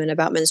lot of women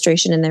about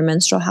menstruation and their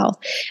menstrual health.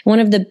 One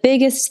of the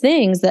biggest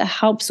things that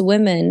helps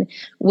women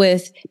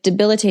with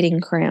debilitating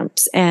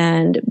cramps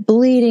and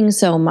bleeding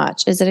so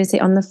much is that I say,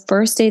 on the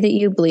first day that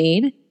you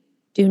bleed,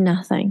 do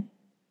nothing.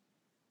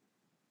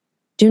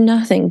 Do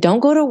nothing. Don't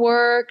go to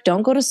work.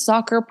 Don't go to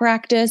soccer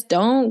practice.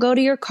 Don't go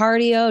to your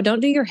cardio. Don't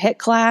do your HIIT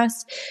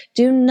class.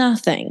 Do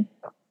nothing.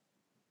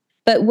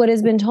 But what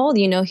has been told,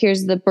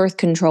 here's the birth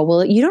control.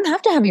 Well, you don't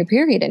have to have your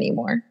period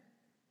anymore.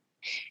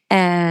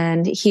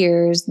 And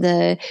here's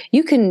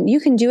you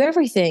can do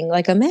everything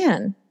like a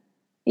man.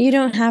 You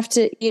don't have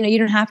to, you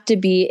don't have to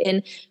be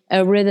in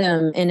a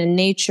rhythm, in a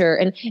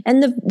nature.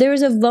 And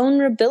there's a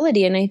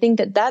vulnerability. And I think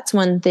that that's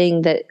one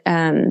thing that,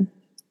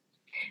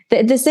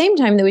 at the same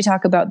time that we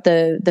talk about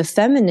the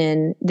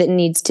feminine that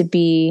needs to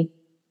be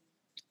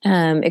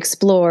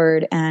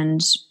explored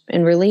and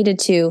related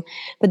to,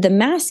 but the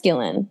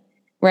masculine,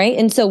 right?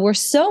 And so we're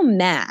so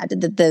mad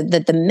that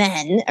the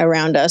men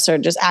around us are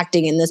just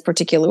acting in this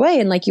particular way.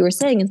 And like you were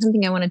saying, and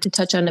something I wanted to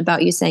touch on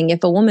about you saying,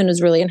 if a woman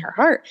was really in her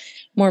heart,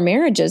 more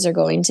marriages are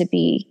going to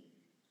be.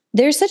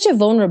 There's such a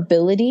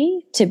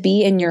vulnerability to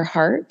be in your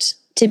heart,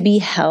 to be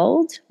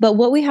held. But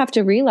what we have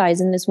to realize,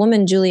 and this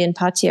woman, Julian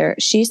Patier,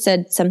 she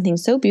said something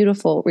so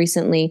beautiful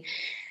recently,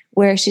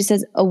 where she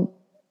says, a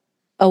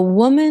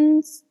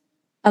man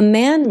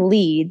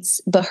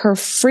leads, but her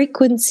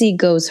frequency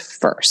goes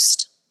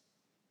first.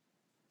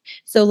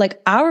 So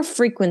like our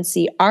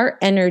frequency, our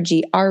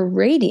energy, our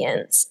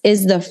radiance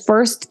is the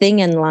first thing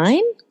in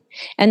line.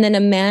 And then a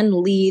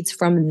man leads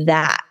from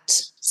that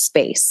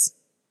space.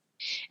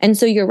 And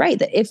so you're right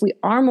that if we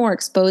are more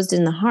exposed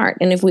in the heart,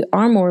 and if we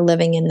are more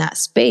living in that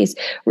space,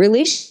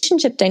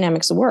 relationship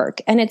dynamics work.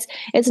 And it's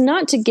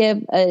not to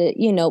give,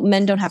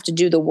 men don't have to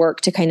do the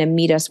work to kind of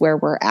meet us where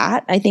we're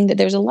at. I think that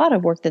there's a lot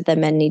of work that the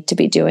men need to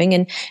be doing,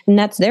 and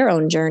that's their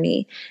own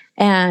journey.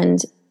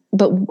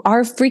 But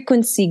our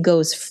frequency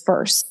goes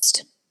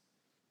first.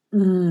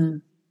 Yeah,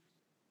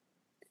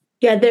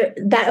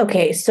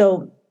 okay.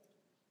 So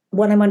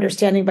what I'm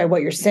understanding by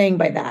what you're saying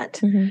by that.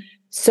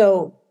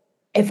 So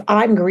if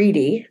I'm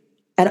greedy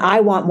and I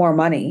want more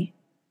money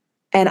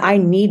and I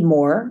need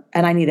more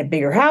and I need a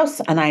bigger house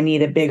and I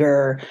need a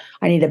bigger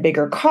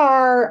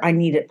car, I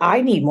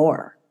need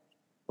more.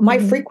 My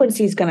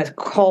frequency is going to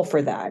call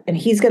for that, and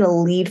he's going to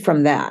lead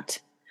from that.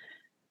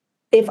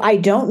 If I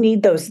don't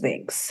need those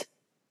things,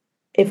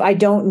 if I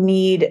don't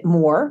need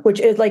more,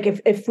 which is like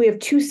if we have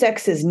two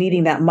sexes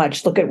needing that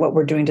much, look at what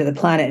we're doing to the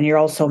planet, and you're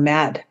all so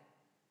mad.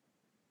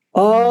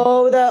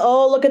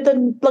 Look at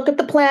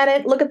the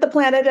planet, look at the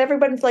planet.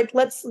 Everybody's like,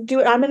 let's do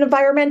it. I'm an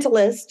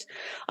environmentalist.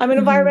 I'm an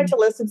Mhm.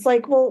 environmentalist. It's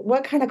like, well,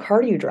 what kind of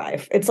car do you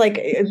drive? It's like,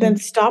 then Mhm.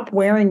 stop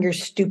wearing your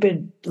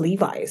stupid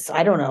Levi's.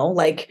 I don't know.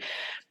 Like,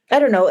 I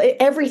don't know.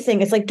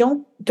 Everything. It's like,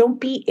 don't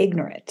be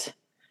ignorant.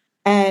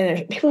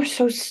 And people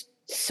are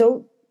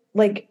so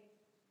like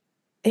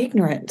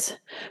ignorant.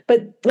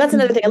 But that's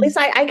another thing. At Mhm. least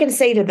I can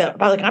say to them,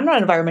 like, I'm not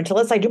an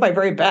environmentalist. I do my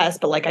very best,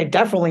 but like I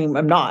definitely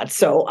am not.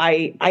 So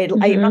I'm not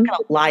Mhm. gonna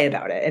lie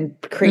about it and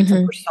create some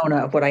Mhm. persona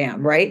of what I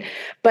am, right?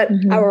 But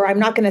Mhm. or I'm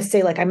not gonna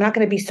say like I'm not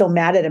gonna be so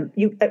mad at him.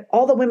 You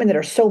all the women that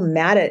are so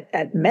mad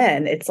at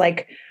men, it's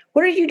like,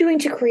 what are you doing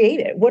to create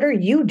it? What are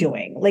you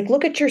doing? Like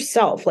look at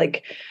yourself.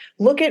 Like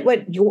look at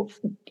what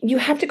you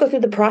have to go through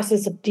the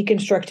process of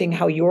deconstructing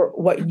how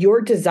what you're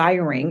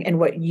desiring and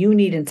what you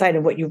need inside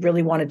and what you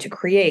really wanted to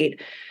create.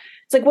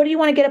 It's like, what do you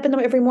want to get up in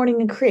every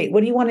morning and create?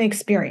 What do you want to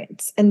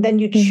experience? And then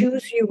you Mhm.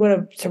 choose who you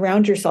want to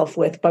surround yourself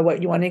with by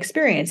what you want to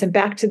experience. And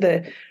back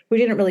to we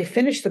didn't really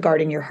finish the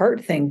guarding your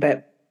heart thing,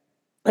 but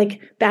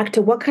like back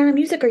to what kind of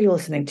music are you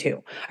listening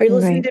to? Are you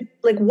listening Right. to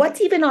like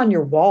what's even on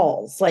your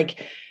walls?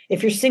 Like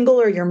if you're single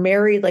or you're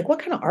married, like what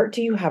kind of art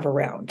do you have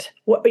around?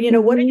 What are you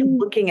Mhm.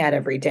 looking at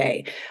every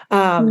day?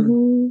 Um,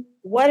 Mhm.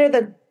 what are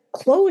the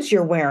clothes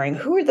you're wearing?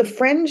 Who are the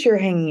friends you're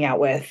hanging out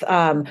with?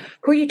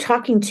 Who are you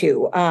talking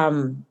to?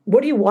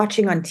 What are you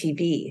watching on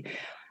TV?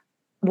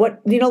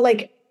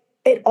 Like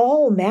it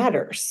all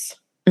matters.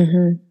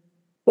 Mhm.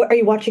 What are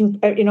you watching?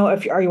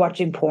 If are you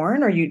watching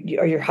porn? Are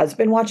your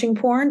husband watching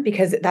porn?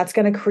 Because that's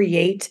going to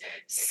create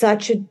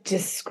such a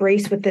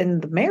disgrace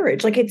within the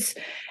marriage.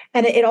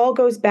 And it all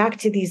goes back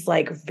to these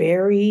like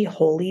very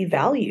holy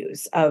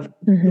values of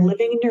Mhm.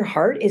 living in your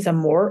heart it's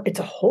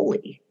a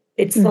holy.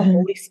 It's the Mhm.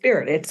 Holy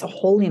Spirit. It's a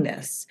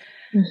holiness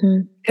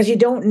Mhm. because you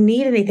don't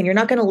need anything. You're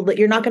not going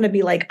to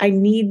be like, I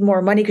need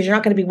more money because you're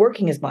not going to be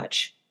working as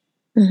much.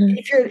 Mhm.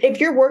 If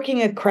you're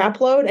working a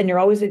crap load and you're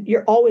always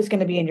going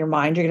to be in your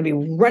mind, you're going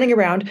to be running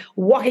around,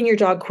 walking your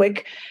dog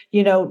quick,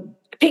 you know,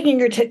 picking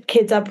your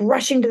kids up,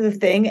 rushing to the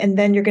thing, and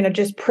then you're going to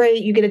just pray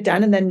you get it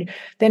done, and then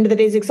the end of the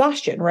day is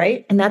exhaustion,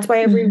 right? And that's why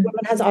every Mhm.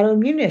 woman has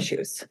autoimmune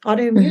issues.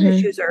 Autoimmune Mhm.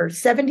 issues are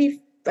 70.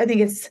 I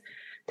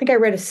think I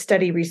read a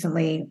study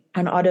recently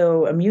on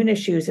autoimmune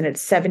issues, and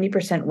it's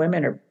 70%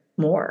 women or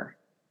more,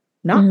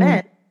 not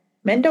men. Mhm.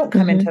 Men don't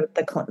come Mhm. into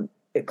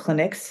the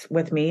clinics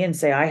with me and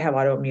say, I have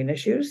autoimmune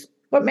issues.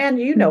 What man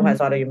do you know has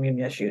Mhm.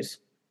 autoimmune issues?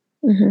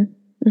 Mhm.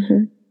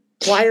 Mhm.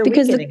 Why are we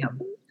Because getting them?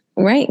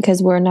 right,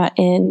 because we're not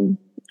in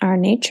our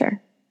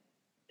nature.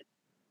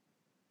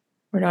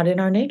 We're not in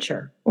our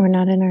nature. We're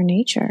not in our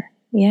nature.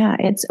 Yeah,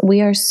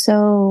 we are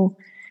so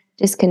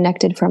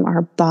disconnected from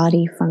our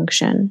body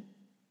function.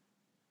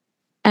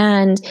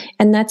 And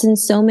that's in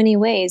so many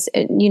ways,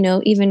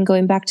 even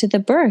going back to the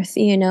birth,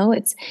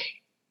 it's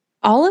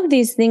all of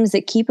these things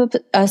that keep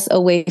us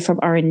away from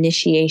our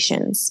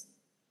initiations.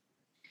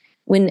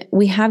 When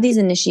we have these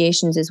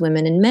initiations as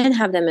women, and men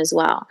have them as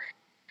well,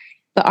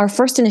 but our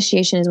first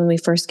initiation is when we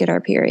first get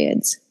our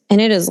periods. And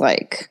it is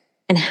like,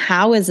 and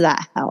how is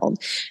that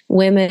held?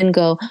 Women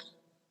go,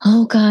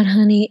 oh God,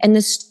 honey. And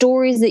the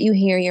stories that you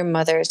hear your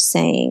mother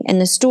saying, and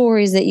the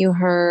stories that you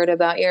heard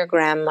about your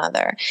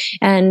grandmother,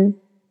 and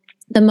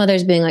the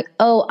mother's being like,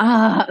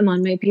 I'm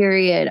on my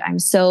period. I'm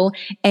so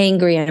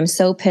angry. I'm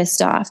so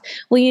pissed off.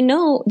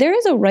 Well, there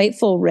is a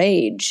rightful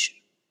rage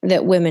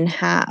that women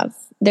have.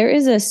 There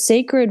is a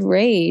sacred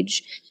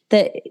rage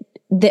that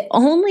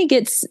only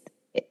gets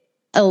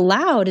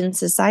allowed in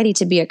society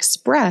to be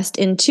expressed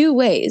in two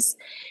ways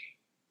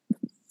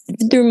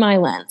through my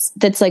lens.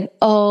 That's like,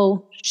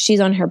 oh,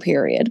 she's on her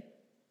period.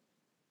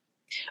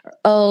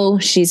 Oh,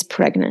 she's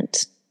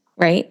pregnant.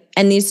 Right.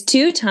 And these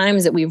two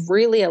times that we've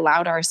really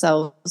allowed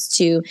ourselves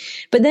to,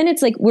 but then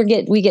it's like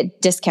we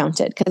get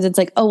discounted because it's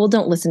like, oh, well,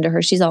 don't listen to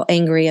her. She's all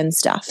angry and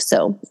stuff.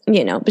 So,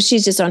 but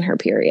she's just on her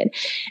period.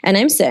 And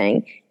I'm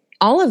saying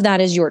all of that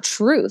is your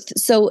truth.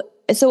 So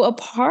a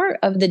part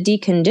of the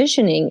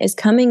deconditioning is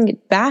coming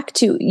back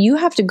to, you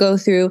have to go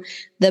through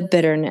the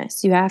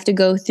bitterness. You have to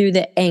go through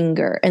the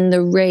anger and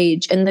the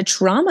rage and the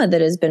trauma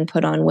that has been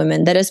put on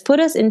women, that has put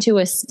us into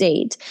a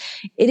state.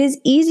 It is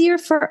easier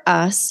for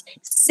us,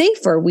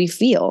 safer we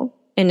feel.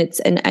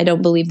 And I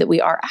don't believe that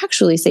we are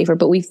actually safer,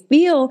 but we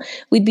feel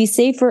we'd be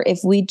safer if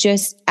we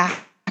just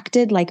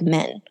acted like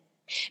men.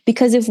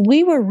 Because if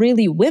we were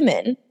really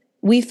women,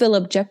 we feel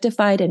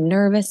objectified and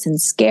nervous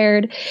and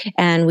scared.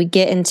 And we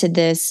get into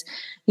this,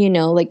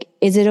 like,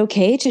 is it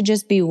okay to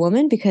just be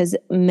woman? Because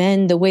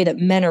the way that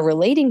men are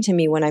relating to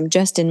me when I'm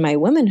just in my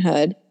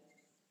womanhood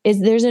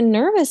is there's a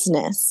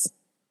nervousness.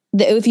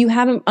 That if you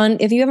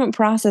haven't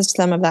processed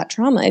some of that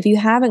trauma, if you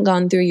haven't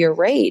gone through your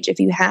rage, if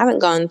you haven't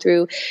gone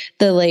through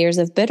the layers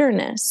of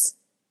bitterness,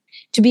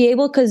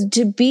 because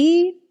to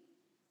be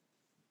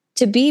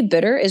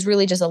bitter is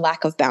really just a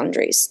lack of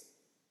boundaries.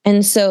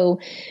 And so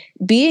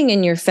being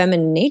in your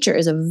feminine nature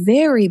is a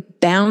very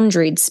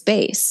boundaried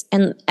space.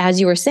 And as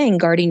you were saying,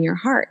 guarding your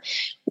heart.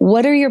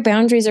 What are your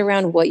boundaries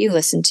around what you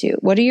listen to?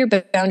 What are your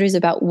boundaries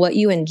about what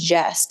you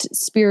ingest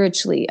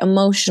spiritually,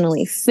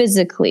 emotionally,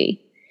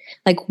 physically?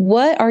 Like,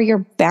 what are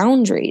your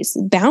boundaries?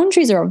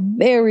 Boundaries are a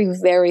very,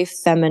 very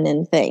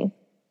feminine thing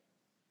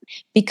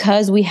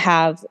because we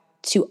have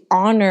to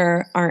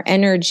honor our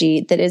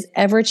energy that is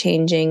ever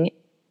changing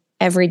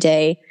every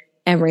day,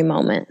 every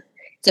moment.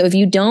 So if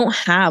you don't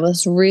have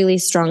this really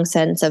strong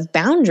sense of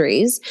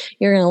boundaries,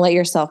 you're going to let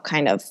yourself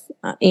kind of,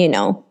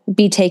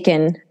 be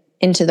taken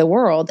into the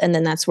world. And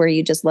then that's where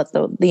you just let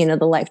the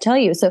life tell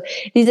you. So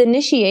these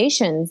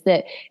initiations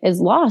that is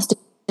lost,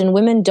 and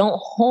women don't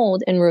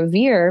hold and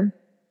revere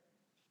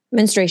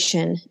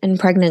menstruation and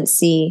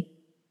pregnancy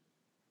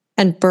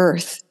and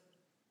birth.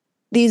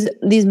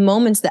 These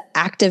moments that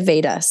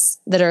activate us,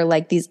 that are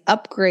like these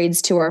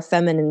upgrades to our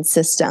feminine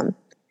system.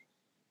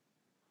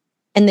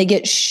 And they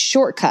get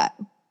shortcut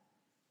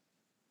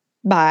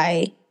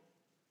by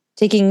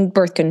taking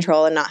birth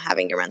control and not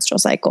having your menstrual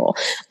cycle,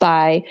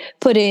 by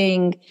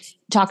putting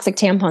toxic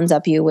tampons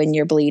up you when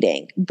you're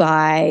bleeding,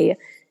 by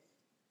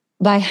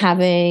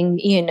having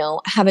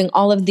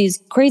all of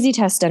these crazy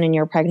tests done in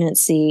your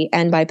pregnancy,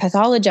 and by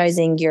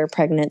pathologizing your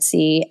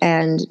pregnancy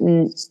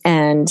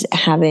and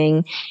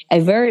having a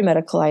very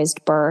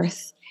medicalized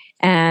birth.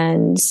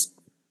 And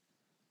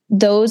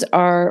those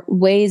are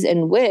ways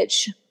in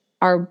which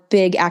our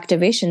big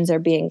activations are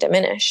being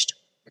diminished.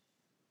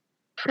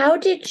 How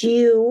did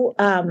you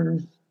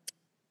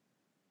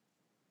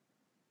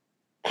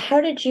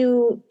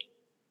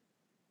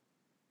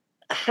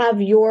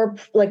have your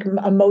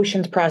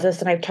emotions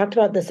processed? And I've talked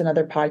about this in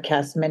other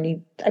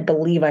podcasts. I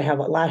believe I have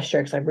it last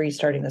year because I'm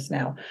restarting this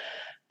now.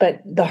 But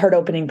the heart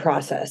opening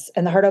process,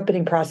 and the heart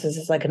opening process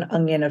is like an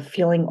onion of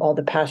feeling all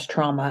the past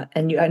trauma.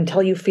 And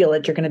until you feel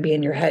it, you're going to be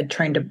in your head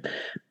trying to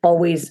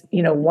always,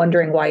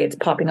 wondering why it's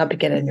popping up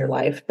again in your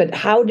life. But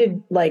how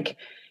did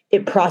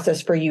it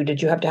process for you?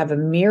 Did you have to have a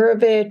mirror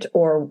of it,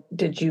 or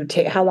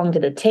how long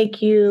did it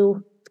take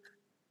you?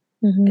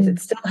 Mm-hmm. Is it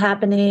still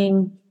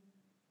happening?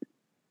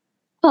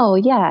 Oh,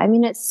 yeah. I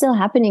mean, it's still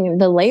happening,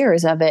 the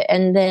layers of it.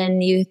 And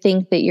then you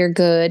think that you're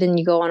good, and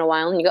you go on a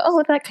while and you go,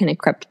 oh, that kind of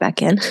crept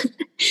back in.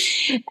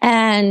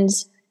 And,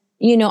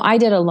 I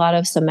did a lot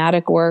of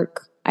somatic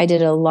work. I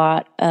did a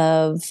lot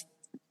of,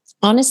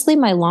 honestly,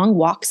 my long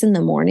walks in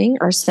the morning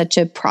are such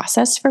a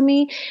process for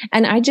me.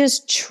 And I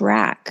just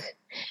track.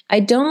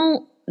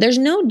 There's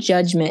no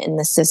judgment in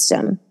the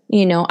system.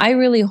 I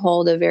really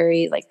hold a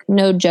very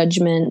no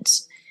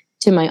judgment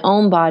to my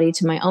own body,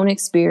 to my own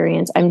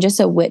experience. I'm just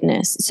a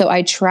witness. So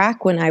I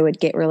track when I would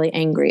get really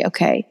angry.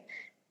 Okay,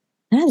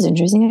 that's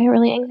interesting. I get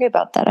really angry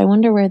about that. I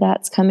wonder where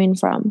that's coming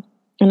from.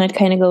 And I'd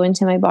kind of go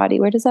into my body.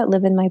 Where does that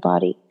live in my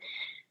body?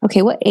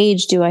 Okay, what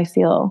age do I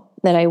feel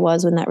that I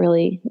was when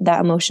that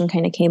emotion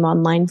kind of came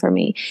online for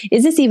me?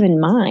 Is this even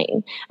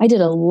mine? I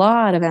did a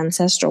lot of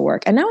ancestral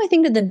work. And now I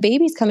think that the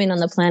babies coming on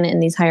the planet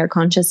in these higher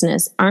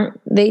consciousness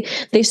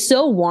they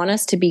so want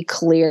us to be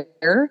clear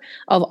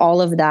of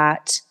all of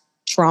that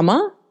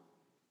trauma,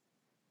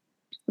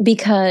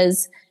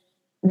 because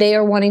they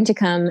are wanting to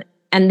come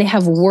and they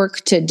have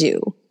work to do.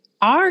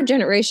 Our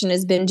generation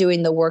has been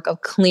doing the work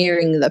of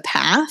clearing the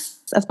path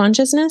of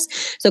consciousness.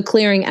 So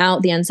clearing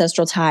out the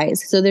ancestral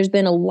ties. So there's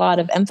been a lot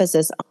of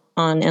emphasis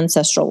on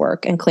ancestral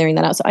work and clearing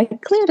that out. So I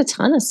cleared a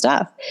ton of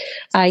stuff.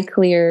 I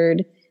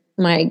cleared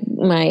my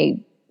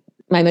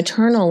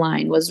maternal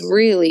line is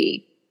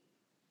really,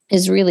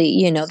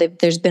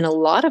 there's been a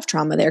lot of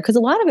trauma there because a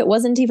lot of it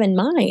wasn't even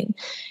mine.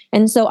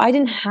 And so I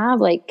didn't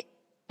have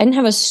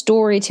a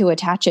story to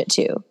attach it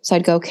to. So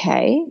I'd go,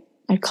 okay,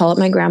 I'd call up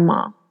my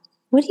grandma.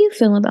 What do you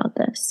feel about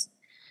this?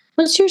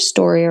 What's your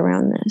story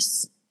around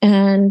this?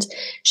 And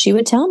she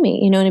would tell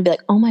me, and I'd be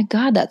like, oh my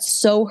God, that's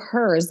so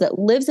hers, that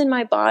lives in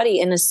my body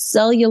in a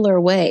cellular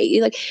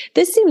way.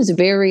 This seems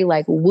very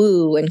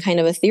woo and kind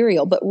of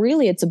ethereal, but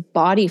really it's a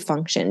body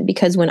function,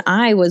 because when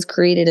I was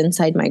created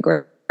inside my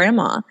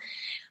grandma,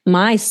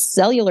 my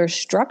cellular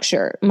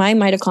structure, my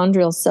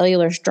mitochondrial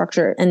cellular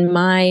structure, and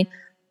my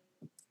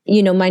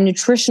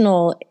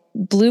nutritional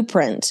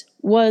blueprint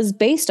was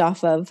based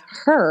off of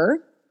her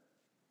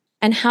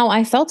and how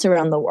I felt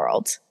around the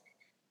world.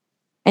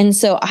 And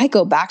so I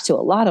go back to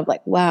a lot of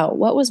wow,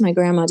 what was my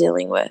grandma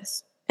dealing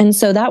with? And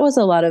so that was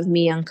a lot of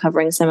me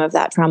uncovering some of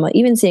that trauma,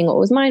 even seeing what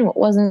was mine, what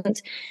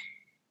wasn't,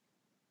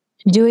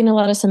 doing a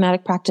lot of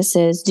somatic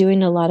practices,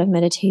 doing a lot of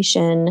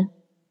meditation,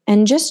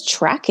 and just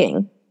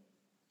tracking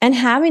and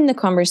having the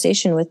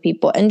conversation with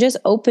people and just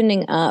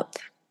opening up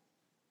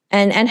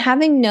and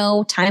having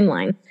no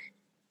timeline,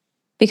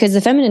 because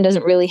the feminine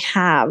doesn't really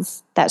have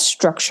that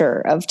structure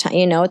of time.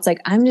 It's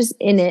I'm just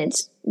in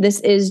it. This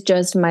is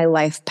just my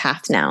life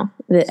path now,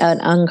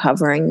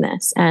 uncovering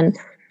this and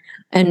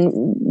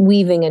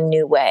weaving a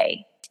new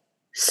way.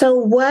 So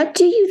what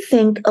do you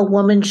think a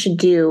woman should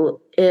do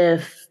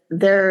if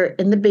they're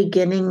in the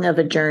beginning of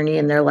a journey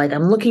and they're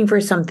I'm looking for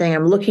something,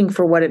 I'm looking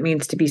for what it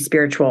means to be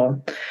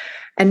spiritual?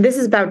 And this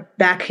is about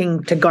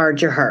backing to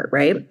guard your heart,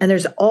 right? And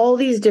there's all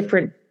these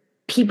different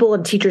people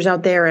and teachers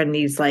out there, and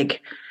these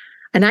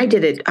and I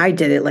did it. I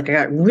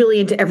got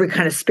really into every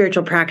kind of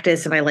spiritual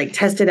practice, and I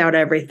tested out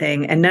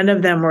everything, and none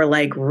of them were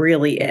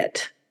really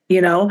it,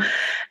 None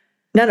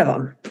of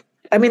them.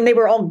 I mean, they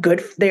were all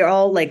good. They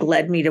all like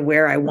led me to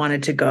where I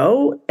wanted to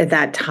go at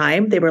that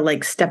time. They were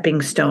like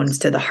stepping stones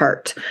to the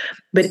heart.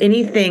 But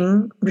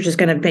anything which is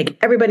going to make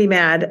everybody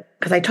mad,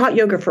 because I taught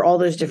yoga for all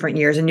those different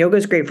years, and yoga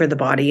is great for the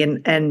body,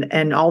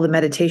 and all the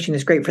meditation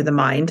is great for the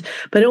mind,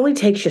 but it only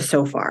takes you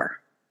so far.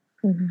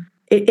 Mm-hmm.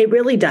 It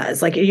really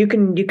does. Like you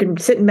can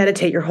sit and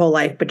meditate your whole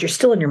life, but you're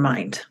still in your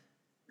mind.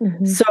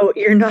 Mm-hmm. So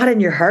you're not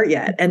in your heart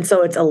yet. And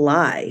so it's a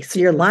lie. So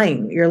you're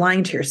lying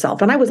to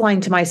yourself. And I was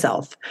lying to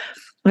myself.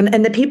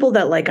 And the people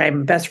that like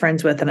I'm best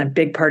friends with and a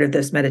big part of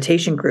this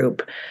meditation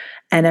group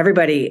and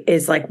everybody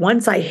is like,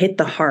 once I hit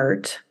the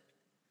heart,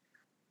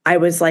 I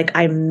was like,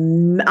 I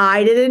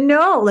didn't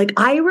know. Like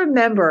I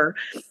remember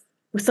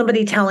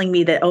somebody telling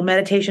me that,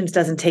 meditations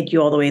doesn't take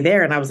you all the way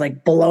there. And I was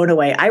like blown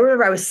away. I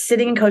remember I was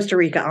sitting in Costa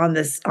Rica on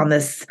this, I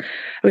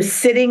was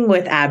sitting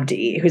with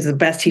Abdi, who's the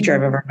best teacher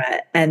I've ever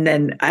met. And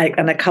then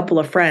and a couple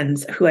of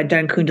friends who had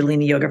done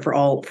Kundalini yoga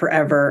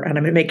forever. And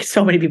I'm going to make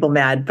so many people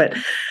mad, but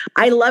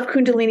I love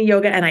Kundalini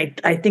yoga. And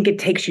I think it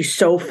takes you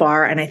so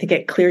far. And I think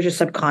it clears your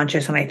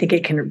subconscious. And I think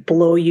it can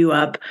blow you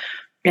up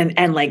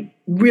and like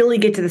really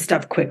get to the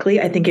stuff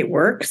quickly. I think it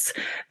works.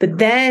 But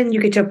then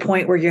you get to a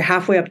point where you're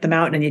halfway up the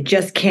mountain and you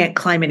just can't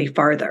climb any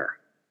farther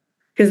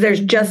because there's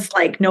just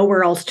like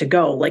nowhere else to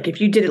go. Like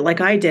if you did it like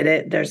I did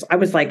it, I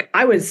was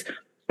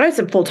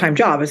a full-time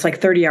job. It's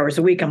like 30 hours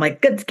a week. I'm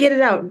like, let's get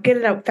it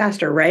out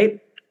faster. Right.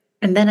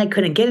 And then I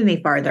couldn't get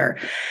any farther.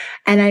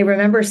 And I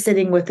remember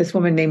sitting with this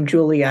woman named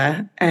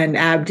Julia and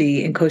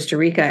Abdi in Costa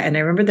Rica. And I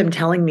remember them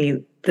telling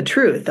me the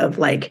truth of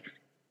like,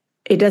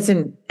 it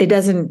doesn't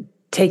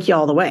take you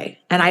all the way.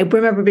 And I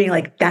remember being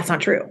like, that's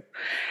not true.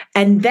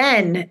 And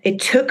then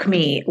it took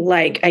me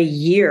like a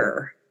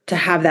year to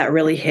have that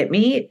really hit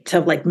me to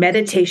like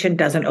meditation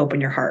doesn't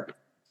open your heart.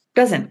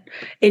 Doesn't.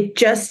 It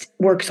just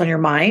works on your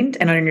mind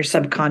and on your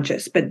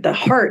subconscious. But the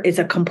heart is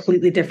a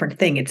completely different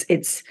thing.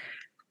 It's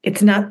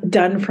not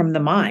done from the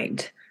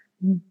mind.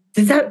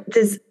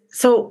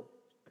 So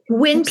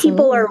when Absolutely.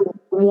 People are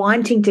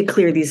wanting to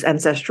clear these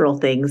ancestral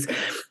things,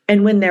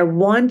 and when they're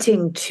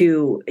wanting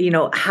to,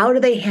 how do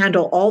they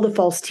handle all the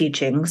false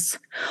teachings,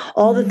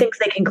 all the things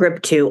they can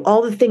grip to,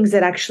 all the things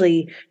that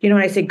actually, when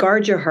I say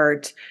guard your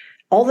heart,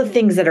 all the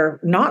things that are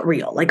not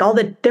real, like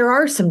there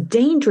are some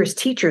dangerous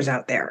teachers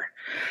out there.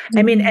 Mm-hmm.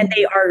 I mean, and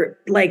they are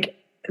like,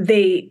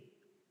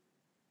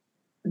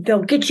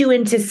 they'll get you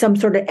into some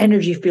sort of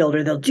energy field,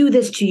 or they'll do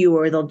this to you,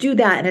 or they'll do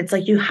that. And it's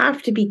like, you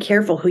have to be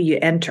careful who you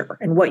enter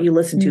and what you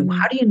listen to.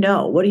 How do you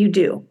know? What do you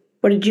do?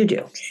 What did you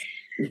do?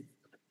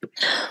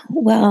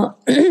 Well,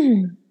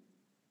 I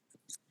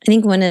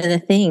think one of the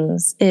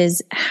things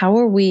is how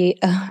are we,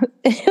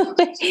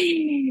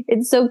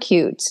 it's so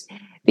cute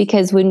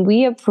because when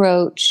we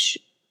approach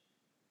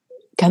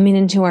coming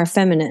into our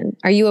feminine,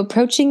 are you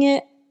approaching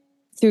it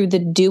through the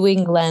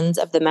doing lens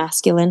of the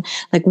masculine?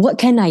 Like, what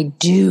can I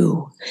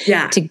do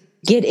to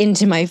get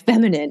into my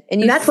feminine?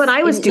 And that's what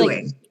I was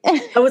doing.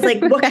 I was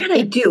like, what can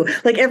I do?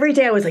 Like every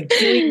day I was like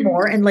doing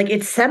more. And like,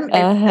 it felt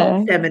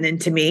feminine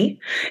to me.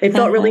 It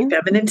felt really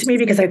feminine to me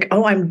because like,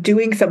 I'm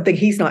doing something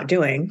he's not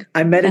doing.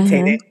 I'm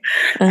meditating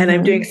and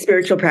I'm doing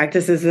spiritual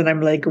practices and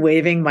I'm like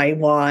waving my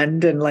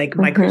wand and like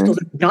my crystals.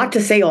 Not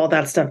to say all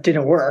that stuff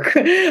didn't work.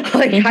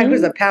 Like I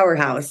was a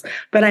powerhouse,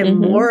 but I'm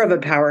more of a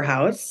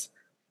powerhouse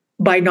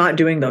by not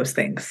doing those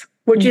things,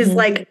 which is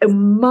like a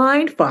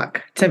mind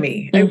fuck to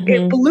me.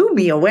 It blew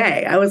me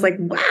away. I was like,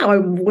 wow,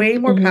 I'm way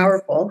more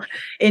powerful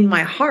in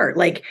my heart.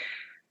 Like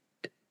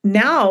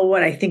now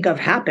what I think of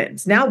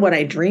happens. Now what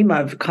I dream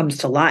of comes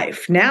to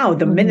life. Now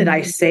the minute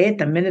I say it,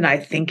 the minute I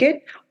think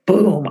it,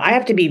 boom, I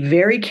have to be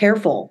very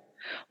careful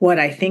what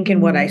I think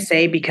and what I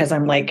say because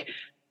I'm like,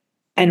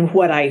 and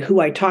who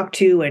I talk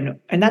to.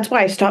 And that's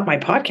why I stopped my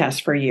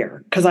podcast for a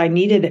year because I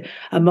needed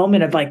a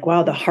moment of like,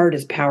 wow, the heart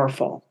is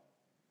powerful.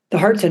 The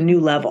heart's a new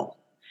level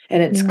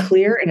and it's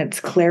clear and it's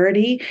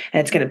clarity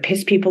and it's going to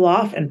piss people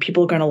off and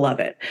people are going to love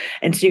it.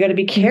 And so you got to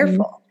be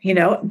careful,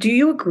 do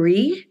you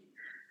agree?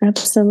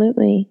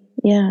 Absolutely.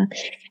 Yeah.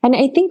 And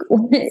I think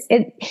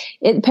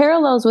it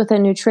parallels with a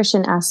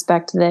nutrition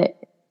aspect that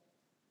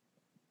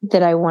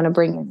I want to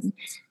bring in.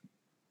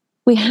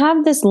 We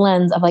have this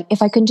lens of like,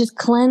 if I can just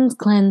cleanse.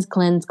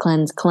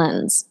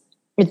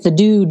 It's the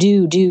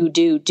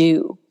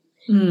do.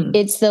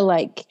 It's the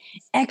like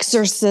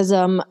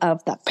exorcism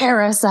of the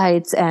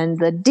parasites and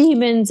the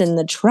demons and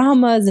the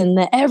traumas and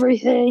the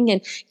everything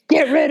and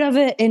get rid of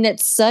it. And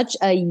it's such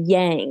a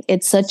yang.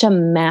 It's such a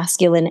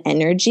masculine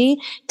energy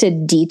to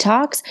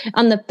detox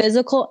on the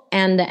physical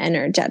and the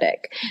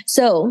energetic.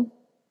 So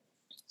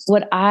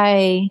what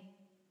I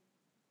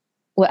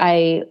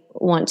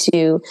want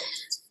to,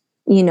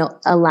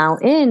 allow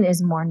in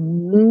is more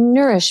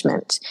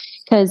nourishment.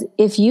 Because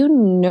if you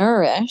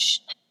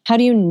nourish, how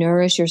do you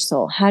nourish your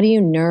soul? How do you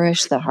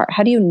nourish the heart?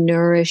 How do you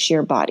nourish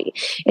your body?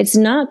 It's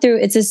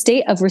a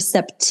state of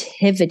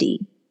receptivity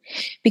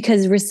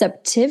because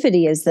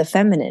receptivity is the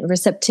feminine.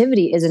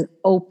 Receptivity is an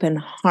open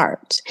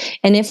heart.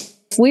 And if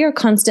we are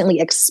constantly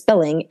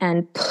expelling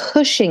and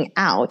pushing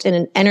out in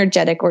an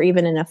energetic or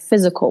even in a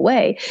physical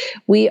way,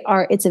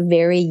 it's a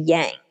very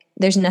yang.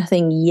 There's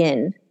nothing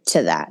yin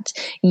to that.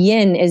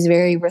 Yin is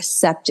very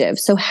receptive.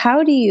 So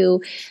how do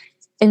you,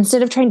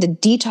 instead of trying to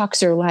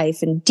detox your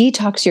life and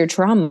detox your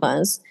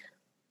traumas,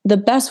 the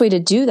best way to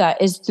do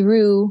that is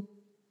through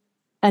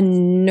a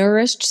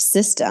nourished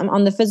system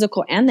on the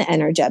physical and the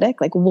energetic.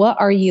 Like, what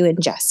are you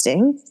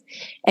ingesting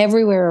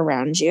everywhere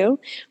around you?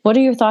 What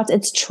are your thoughts?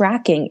 It's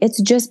tracking.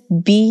 It's just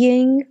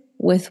being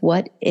with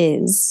what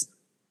is.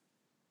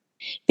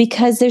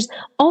 Because it's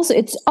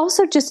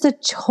also just a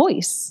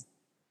choice.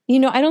 You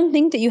know, I don't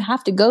think that you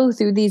have to go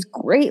through these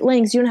great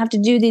lengths. You don't have to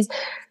do these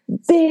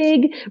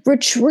big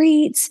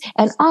retreats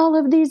and all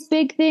of these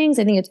big things.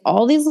 I think it's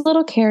all these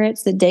little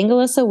carrots that dangle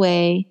us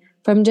away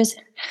from just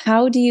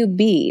how do you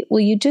be? Well,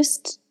 you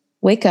just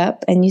wake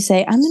up and you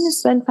say, I'm going to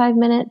spend 5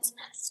 minutes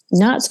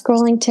not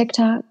scrolling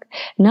TikTok,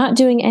 not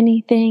doing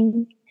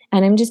anything.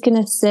 And I'm just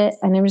going to sit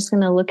and I'm just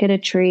going to look at a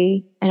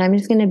tree and I'm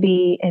just going to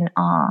be in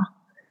awe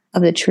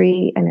of the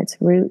tree and its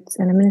roots.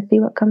 And I'm going to see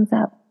what comes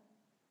up.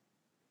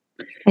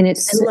 And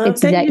it's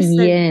that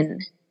yin.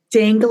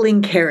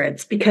 Dangling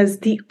carrots, because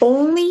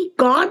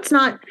God's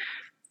not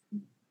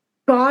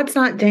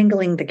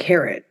dangling the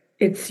carrot.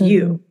 It's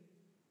you.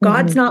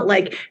 God's not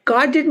like,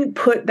 God didn't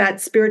put that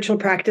spiritual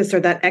practice or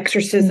that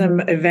exorcism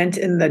event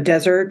in the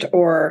desert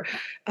or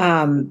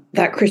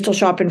that crystal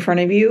shop in front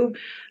of you.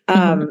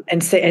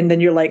 And then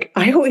you're like,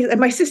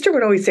 my sister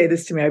would always say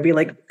this to me. I'd be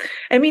like,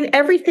 I mean,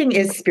 everything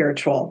is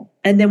spiritual.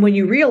 And then when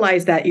you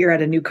realize that, you're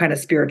at a new kind of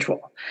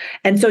spiritual.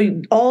 And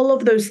so all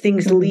of those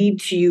things lead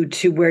to you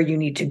to where you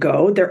need to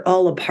go. They're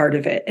all a part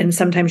of it. And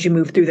sometimes you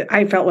move through that.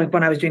 I felt like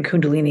when I was doing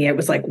Kundalini, it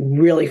was like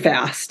really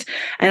fast.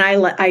 And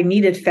I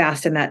needed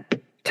fast in that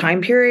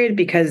time period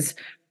because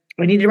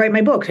I needed to write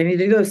my books. I needed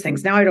to do those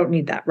things. Now I don't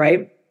need that,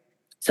 right?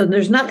 So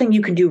there's nothing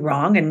you can do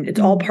wrong, and it's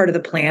all part of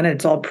the plan, and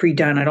it's all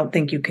pre-done. I don't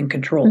think you can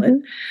control it.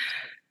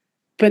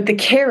 But the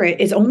carrot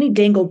is only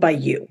dangled by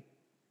you.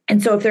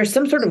 And so if there's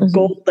some sort of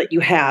goal that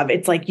you have,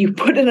 it's like you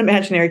put an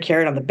imaginary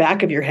carrot on the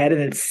back of your head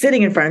and it's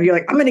sitting in front of you. You're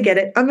like, I'm going to get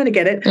it. I'm going to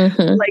get it.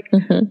 Like,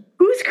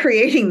 who's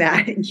creating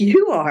that?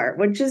 You are,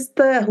 which is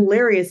the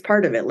hilarious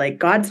part of it. Like,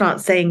 God's not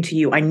saying to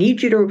you, I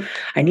need you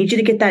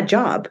to get that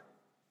job.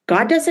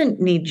 God doesn't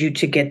need you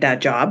to get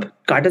that job.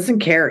 God doesn't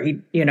care.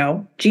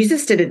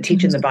 Jesus didn't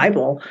teach in the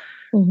Bible,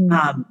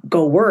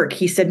 go work.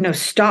 He said, no,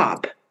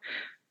 stop.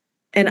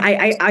 And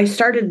I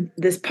started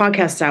this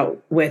podcast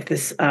out with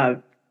this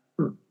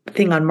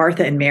thing on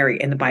Martha and Mary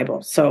in the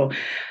Bible. So,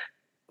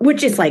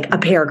 which is like a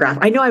paragraph.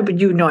 I know I've been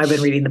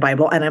reading the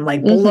Bible, and I'm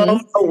like blown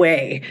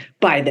away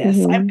by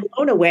this. I'm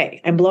blown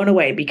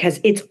away because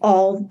it's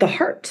all the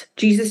heart.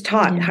 Jesus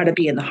taught how to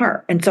be in the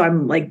heart. And so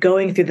I'm like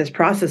going through this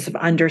process of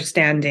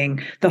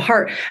understanding the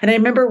heart. And I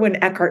remember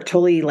when Eckhart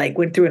Tolle like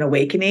went through an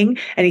awakening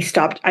and he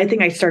stopped. I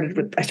think I started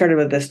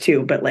with this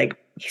too, but like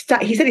he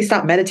said he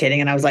stopped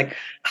meditating. And I was like,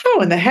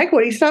 how in the heck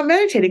would he stop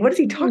meditating? What is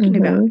he talking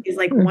about? He's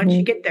like, once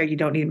you get there, you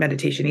don't need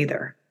meditation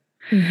either.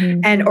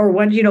 And, or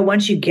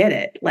once you get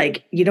it,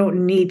 like, you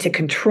don't need to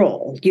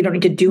control, you don't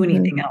need to do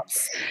anything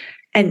else.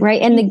 And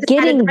and the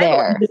getting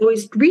there, he's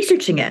always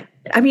researching it.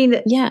 I mean,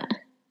 yeah.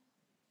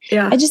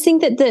 I just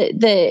think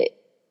that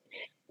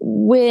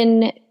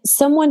when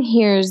someone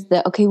hears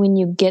that, okay, when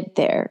you get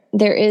there,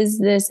 there is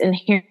this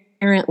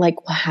inherent,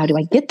 like, well, how do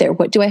I get there?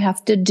 What do I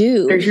have to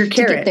do? There's your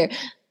carrot. To get there?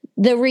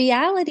 The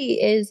reality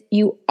is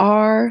you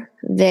are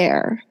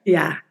there.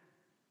 Yeah.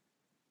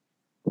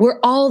 We're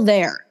all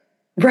there.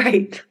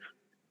 Right.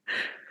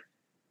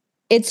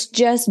 It's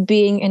just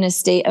being in a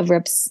state of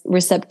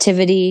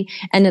receptivity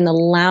and an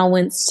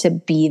allowance to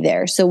be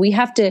there. So we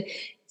have to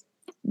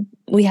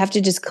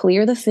just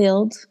clear the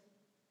field,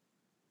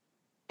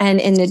 and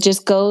it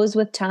just goes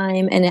with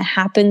time, and it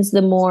happens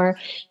the more.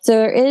 So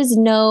there is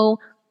no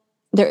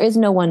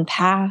one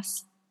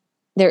path.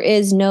 There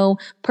is no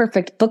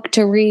perfect book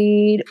to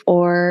read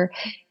or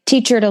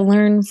teacher to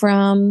learn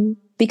from,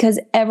 because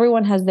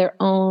everyone has their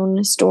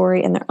own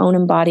story and their own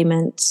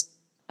embodiment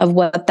of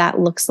what that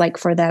looks like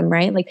for them,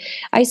 right? Like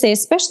I say,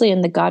 especially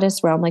in the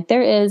goddess realm, like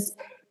there is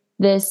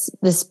this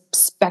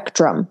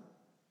spectrum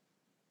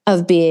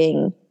of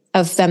being,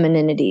 of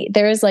femininity.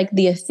 There is like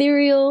the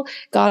ethereal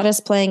goddess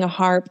playing a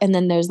harp, and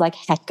then there's like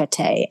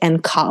Hecate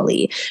and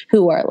Kali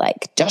who are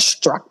like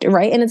destructive,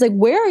 right? And it's like,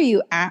 where are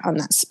you at on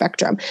that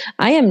spectrum?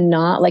 I am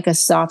not like a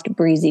soft,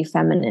 breezy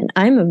feminine.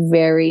 I'm a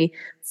very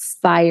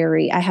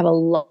fiery. I have a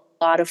lot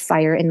of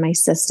fire in my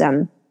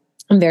system.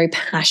 I'm very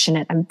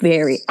passionate. I'm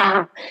very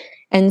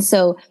And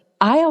so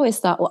I always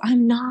thought, well,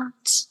 I'm not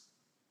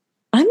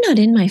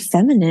in my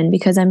feminine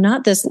because I'm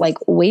not this like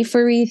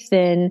wafery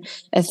thin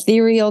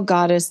ethereal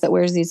goddess that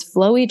wears these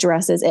flowy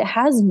dresses. It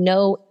has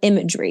no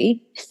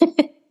imagery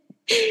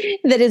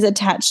that is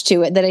attached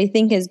to it that I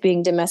think is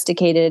being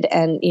domesticated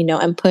and,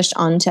 and pushed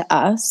onto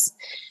us.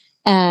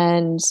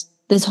 And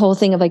this whole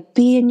thing of like,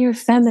 be in your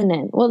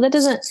feminine. Well,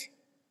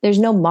 there's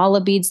no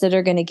mala beads that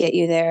are going to get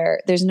you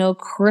there. There's no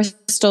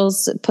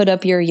crystals put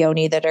up your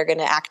yoni that are going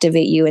to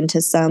activate you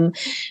into some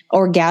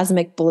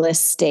orgasmic bliss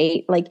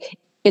state. Like,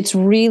 it's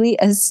really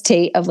a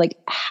state of like,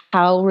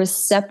 how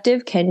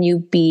receptive can you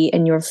be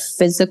in your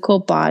physical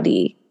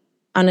body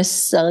on a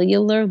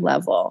cellular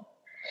level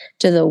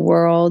to the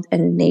world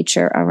and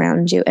nature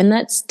around you. And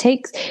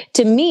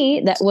to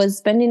me, that was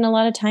spending a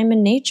lot of time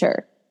in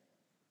nature.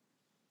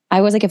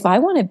 I was like, if I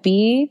want to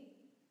be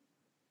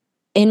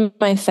in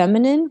my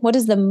feminine, what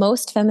is the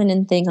most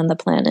feminine thing on the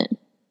planet?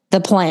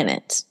 The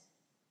planet.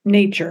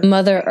 Nature.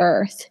 Mother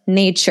Earth.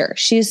 Nature.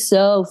 She's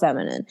so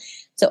feminine.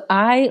 So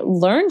I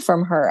learned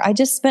from her. I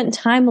just spent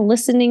time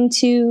listening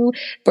to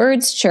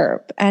birds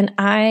chirp, and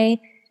I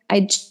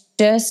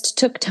just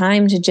took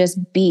time to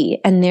just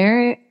be.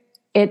 And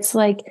it's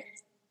like,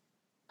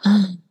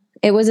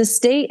 it was a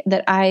state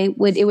that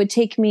it would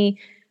take me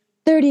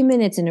 30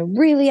 minutes in a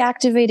really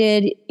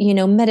activated,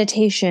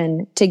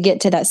 meditation to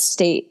get to that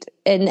state.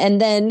 And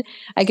then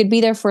I could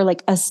be there for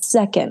like a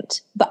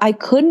second, but I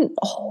couldn't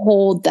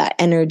hold that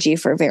energy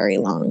for very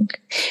long,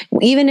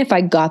 even if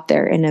I got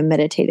there in a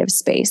meditative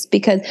space,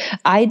 because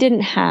I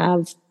didn't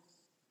have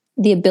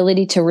the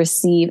ability to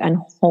receive and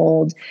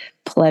hold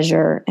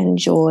pleasure and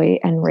joy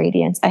and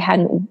radiance. I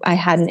hadn't,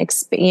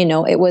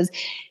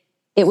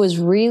 it was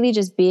really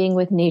just being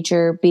with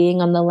nature,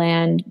 being on the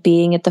land,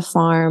 being at the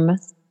farm,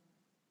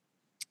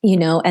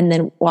 and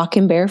then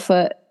walking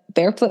barefoot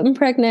and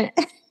pregnant.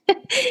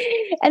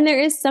 And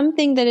there is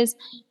something that is,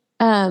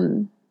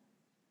 that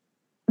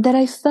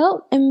I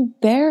felt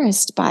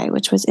embarrassed by,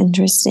 which was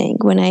interesting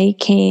when I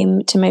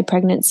came to my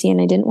pregnancy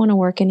and I didn't want to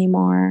work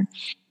anymore.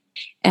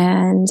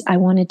 And I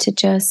wanted to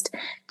just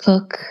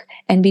cook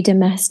and be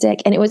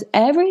domestic. And it was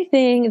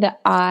everything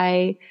that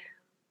I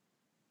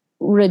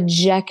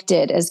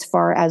rejected as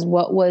far as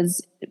what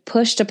was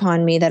pushed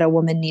upon me that a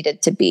woman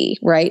needed to be,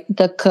 right?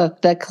 The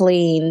cook, the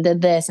clean, the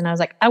this. And I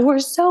was like, we're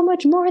so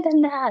much more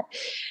than that.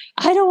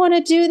 I don't want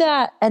to do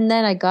that. And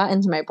then I got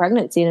into my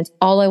pregnancy and it's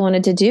all I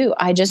wanted to do.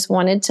 I just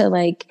wanted to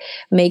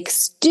make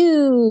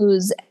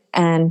stews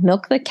and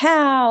milk the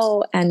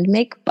cow and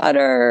make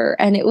butter.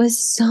 And it was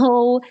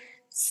so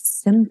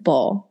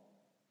simple.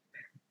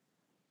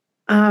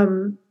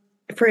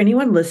 For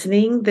anyone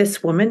listening,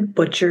 this woman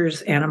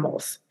butchers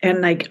animals.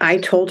 And I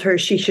told her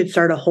she should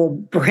start a whole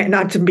brand,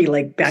 not to be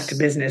back to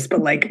business,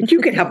 but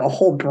you could have a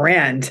whole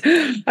brand.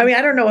 I mean,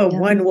 I don't know a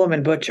one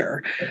woman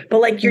butcher,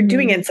 but you're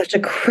doing it in such a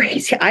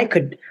crazy, I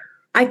could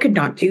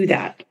not do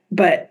that,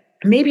 but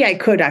maybe I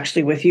could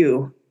actually with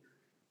you.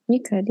 You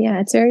could. Yeah.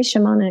 It's very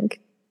shamanic.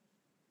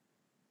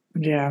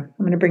 Yeah. I'm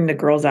going to bring the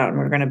girls out and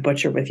we're going to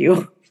butcher with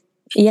you.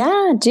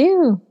 Yeah,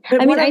 do.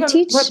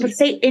 But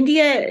say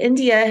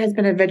India has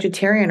been a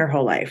vegetarian her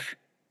whole life.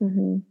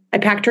 Mm-hmm. I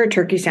packed her a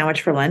turkey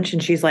sandwich for lunch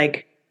and she's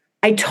like,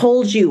 I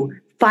told you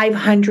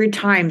 500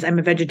 times I'm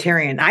a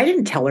vegetarian. I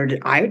didn't tell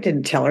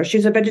her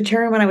she's a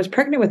vegetarian when I was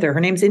pregnant with her. Her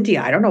name's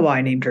India. I don't know why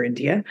I named her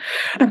India.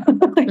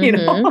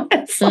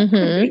 It's so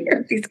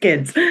weird, these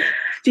kids.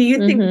 Do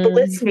you think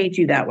Bliss made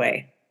you that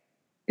way?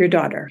 Your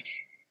daughter?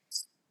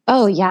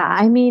 Oh, yeah.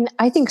 I mean,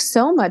 I think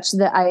so much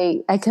that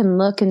I can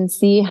look and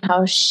see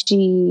how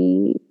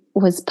she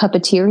was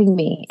puppeteering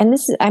me. And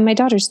my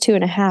daughter's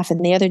 2.5.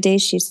 And the other day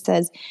she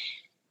says,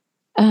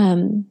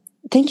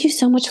 thank you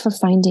so much for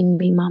finding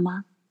me,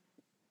 Mama.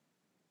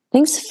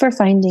 Thanks for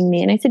finding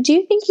me. And I said, do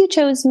you think you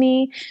chose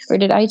me or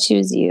did I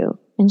choose you?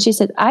 And she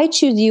said, I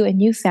choose you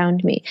and you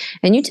found me.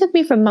 And you took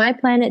me from my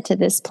planet to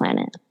this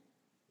planet.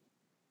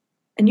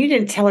 And you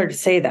didn't tell her to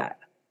say that.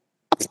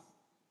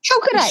 How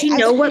could Did she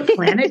know what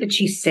planet? Did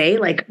she say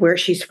where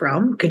she's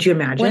from? Could you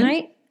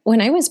imagine?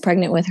 When I was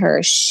pregnant with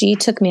her, she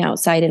took me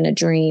outside in a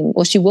dream.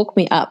 Well, she woke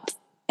me up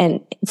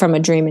from a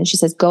dream and she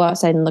says, go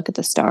outside and look at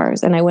the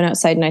stars. And I went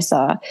outside and I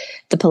saw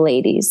the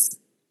Pleiades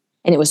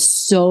and it was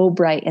so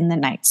bright in the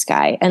night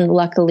sky. And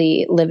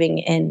luckily living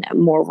in a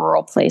more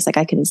rural place,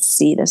 I can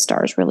see the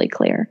stars really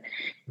clear.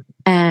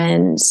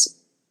 And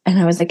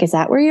I was like, is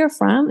that where you're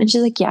from? And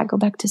she's like, yeah, go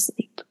back to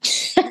sleep.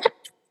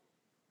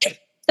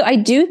 So I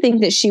do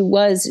think that she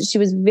was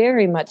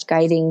very much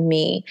guiding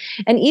me.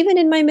 And even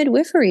in my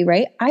midwifery,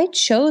 right? I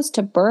chose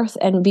to birth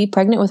and be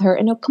pregnant with her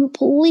in a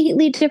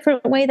completely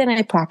different way than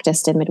I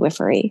practiced in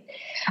midwifery.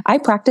 I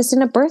practiced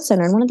in a birth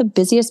center, in one of the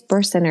busiest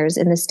birth centers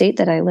in the state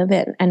that I live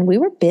in. And we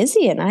were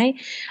busy and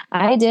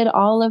I did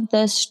all of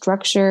the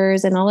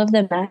structures and all of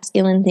the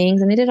masculine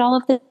things. And I did all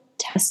of the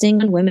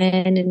testing on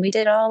women and we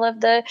did all of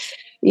the,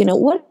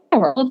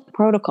 whatever, all of the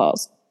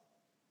protocols.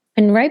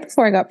 And right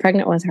before I got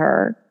pregnant with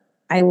her,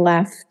 I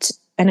left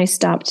and I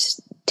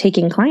stopped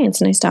taking clients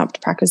and I stopped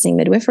practicing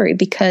midwifery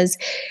because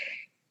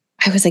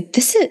I was like,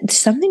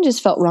 something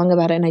just felt wrong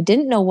about it. And I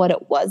didn't know what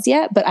it was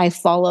yet, but I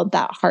followed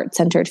that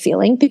heart-centered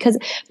feeling because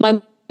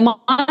my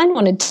mind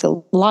wanted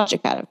to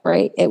logic at it,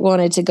 right? It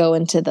wanted to go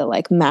into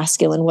the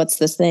masculine, what's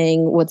this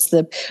thing? What's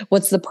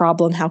the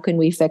problem? How can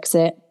we fix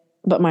it?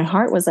 But my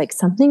heart was like,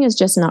 something is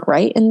just not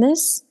right in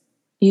this.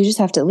 You just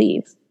have to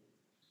leave.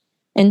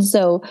 And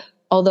so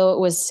although it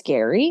was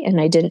scary and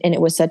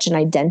it was such an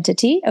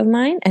identity of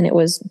mine and it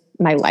was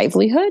my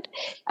livelihood.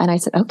 And I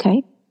said,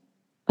 okay,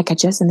 I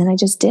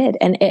just did.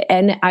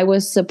 And I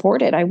was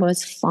supported. I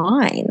was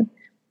fine.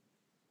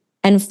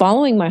 And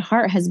following my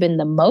heart has been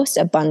the most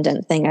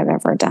abundant thing I've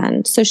ever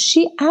done. So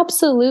she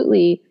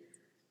absolutely,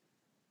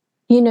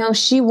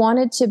 she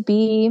wanted to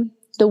be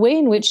the way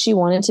in which she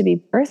wanted to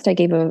be birthed,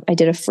 I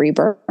did a free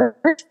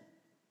birth,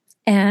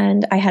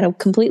 and I had a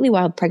completely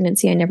wild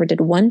pregnancy. I never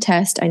did one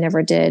test. I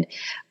never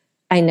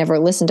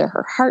listened to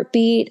her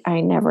heartbeat.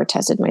 I never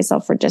tested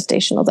myself for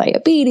gestational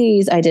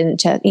diabetes. I didn't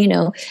check,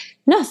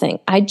 nothing.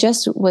 I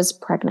just was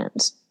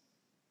pregnant.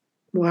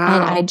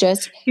 Wow. And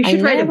you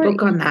should write a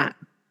book on that.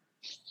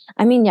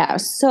 I mean, yeah.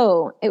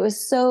 So it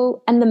was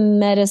and the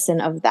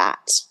medicine of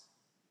that,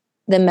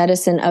 the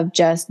medicine of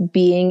just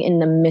being in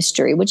the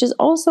mystery, which is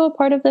also a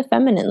part of the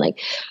feminine,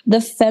 like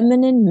the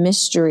feminine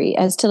mystery,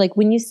 as to like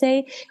when you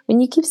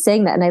keep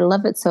saying that, and I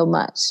love it so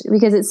much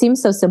because it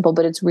seems so simple,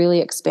 but it's really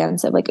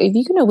expansive. Like, if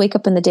you're going to wake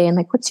up in the day and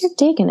like, what's your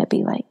day going to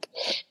be like?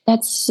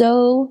 That's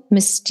so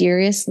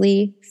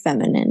mysteriously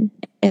feminine.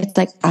 It's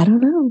like, I don't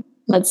know.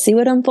 Let's see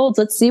what unfolds.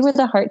 Let's see where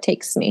the heart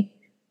takes me.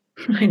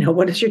 I know.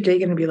 What is your day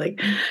going to be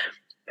like?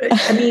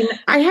 I mean,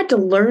 I had to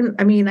learn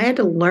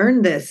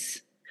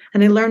this,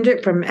 and I learned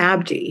it from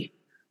Abdi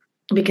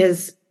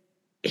because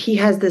he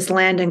has this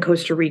land in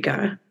Costa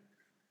Rica,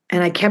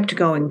 and I kept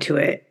going to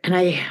it, and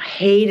I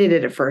hated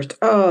it at first.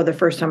 Oh, the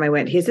first time I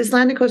went, he has this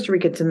land in Costa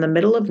Rica. It's in the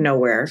middle of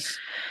nowhere,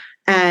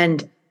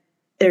 and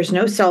there's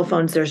no cell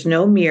phones, there's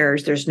no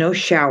mirrors, there's no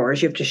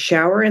showers. You have to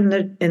shower in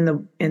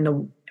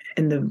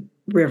the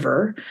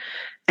river.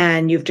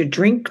 And you have to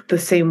drink the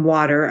same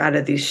water out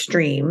of these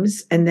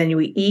streams. And then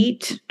we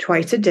eat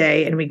twice a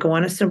day, and we go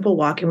on a simple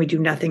walk, and we do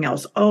nothing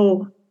else.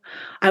 Oh,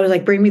 I was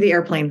like, bring me the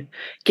airplane.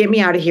 Get me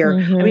out of here.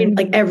 Mm-hmm. I mean,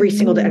 like every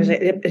single day,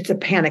 it's a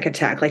panic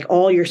attack. Like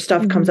all your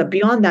stuff comes up.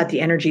 Beyond that,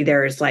 the energy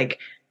there is like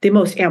the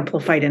most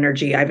amplified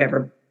energy I've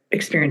ever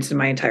experienced in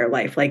my entire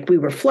life. Like we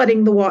were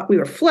flooding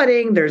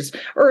there's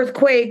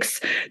earthquakes,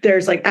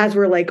 there's like, as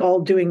we're like all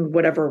doing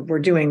whatever we're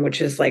doing,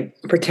 which is like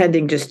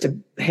pretending just to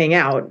hang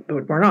out,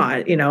 but we're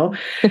not,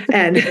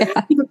 and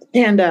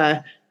and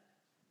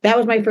that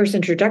was my first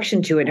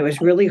introduction to it. It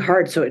was really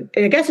hard. So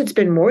I guess it's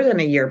been more than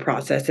a year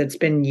process. It's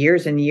been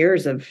years and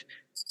years of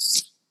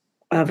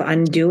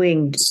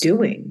undoing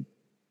doing.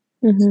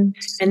 Mm-hmm.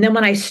 And then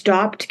when I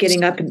stopped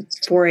getting up at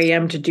 4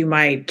 a.m. to do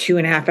my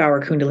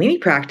 2.5-hour Kundalini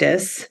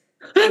practice,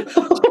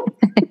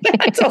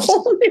 that's a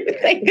whole new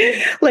thing.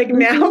 Like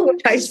now when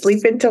I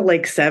sleep until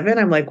like 7,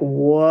 I'm like,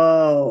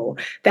 whoa,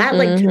 that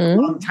like took a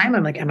long time.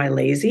 I'm like, am I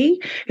lazy?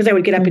 Because I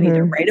would get up and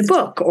either write a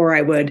book, or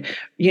I would,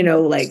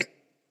 like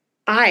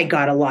I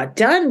got a lot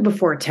done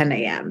before 10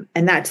 a.m.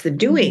 and that's the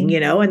doing,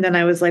 and then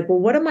I was like,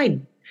 well,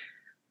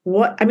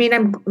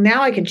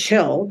 now I can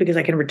chill because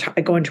I can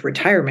go into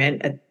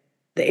retirement at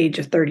the age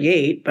of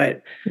 38,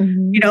 but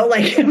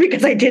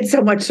because I did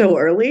so much so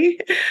early,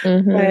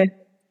 but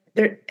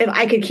if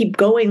I could keep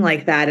going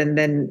like that, and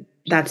then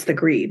that's the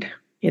greed,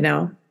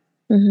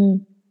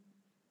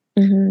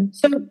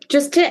 So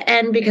just to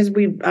end, because it's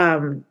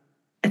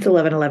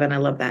 11:11. I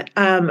love that.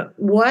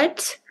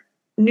 What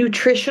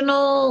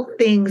nutritional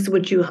things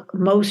would you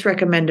most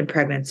recommend in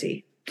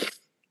pregnancy?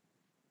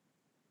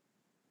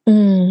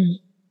 I'm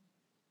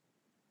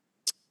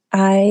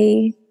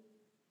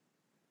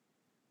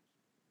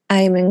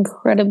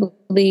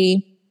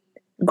incredibly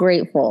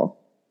grateful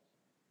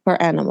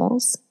for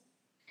animals.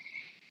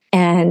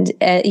 And,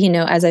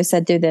 as I've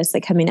said through this,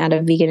 like coming out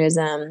of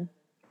veganism,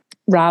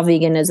 raw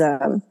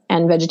veganism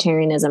and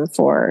vegetarianism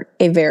for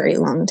a very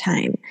long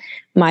time,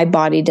 my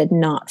body did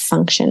not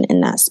function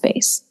in that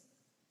space.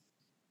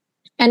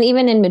 And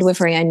even in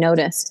midwifery, I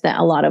noticed that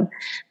a lot of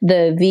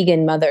the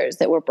vegan mothers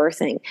that were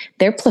birthing,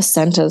 their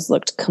placentas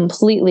looked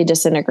completely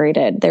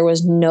disintegrated. There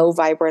was no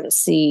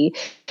vibrancy.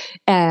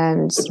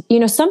 And,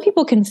 some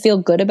people can feel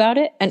good about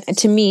it. And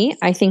to me,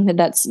 I think that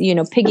that's,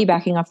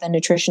 piggybacking off the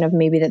nutrition of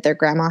maybe that their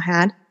grandma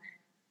had.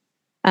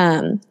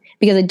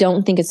 Because I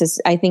don't think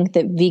I think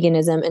that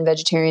veganism and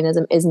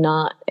vegetarianism is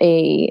not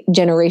a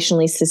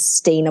generationally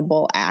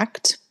sustainable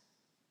act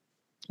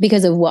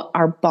because of what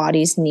our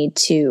bodies need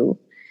to,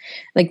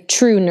 like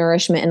true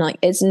nourishment. And like,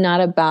 it's not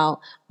about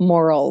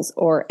morals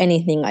or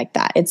anything like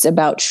that. It's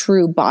about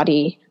true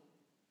body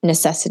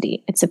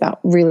necessity. It's about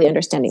really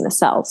understanding the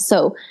cells.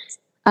 So,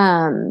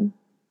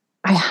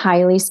 I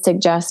highly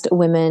suggest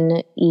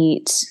women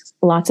eat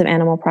lots of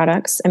animal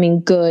products. I mean,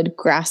 good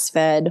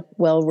grass-fed,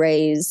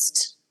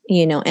 well-raised,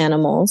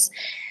 animals,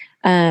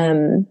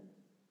 raw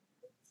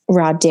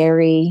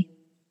dairy.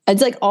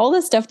 It's like all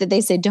the stuff that they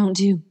say don't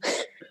do.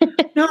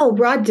 No,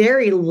 raw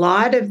dairy. A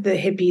lot of the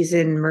hippies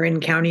in Marin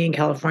County in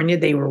California,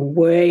 they were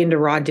way into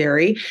raw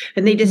dairy,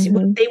 and they just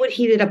they would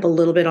heat it up a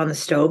little bit on the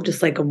stove,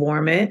 just like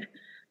warm it.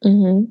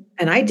 And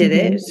I did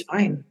it. It's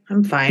fine.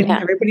 I'm fine. Yeah.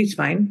 Everybody's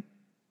fine.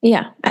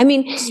 Yeah. I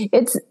mean,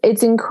 it's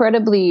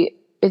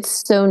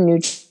so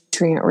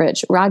nutrient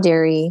rich. Raw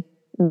dairy,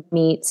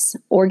 meats,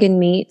 organ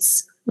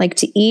meats, like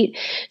to eat.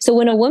 So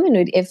when a woman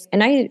would,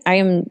 I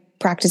am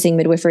practicing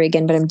midwifery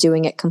again, but I'm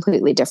doing it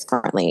completely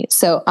differently.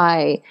 So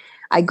I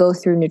go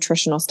through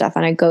nutritional stuff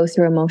and I go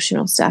through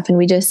emotional stuff, and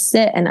we just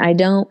sit, and I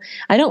don't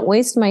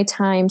waste my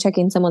time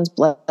checking someone's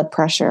blood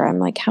pressure. I'm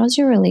like, how's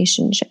your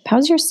relationship?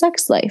 How's your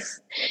sex life?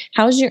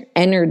 How's your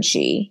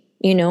energy?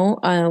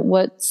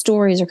 What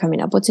stories are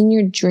coming up? What's in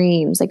your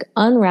dreams? Like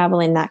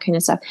unraveling that kind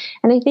of stuff.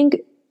 And I think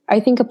I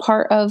think a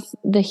part of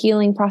the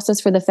healing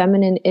process for the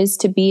feminine is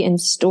to be in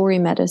story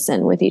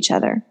medicine with each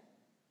other.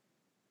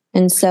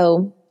 And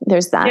so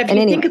there's that. Yeah, if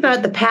you think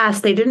about the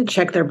past, they didn't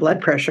check their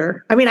blood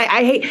pressure. I mean,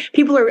 I hate,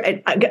 people are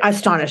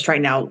astonished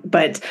right now,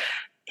 but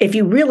if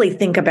you really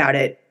think about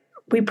it,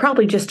 we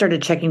probably just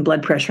started checking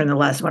blood pressure in the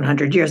last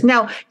 100 years.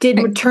 Now, did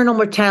maternal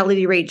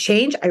mortality rate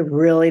change? I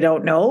really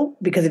don't know,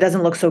 because it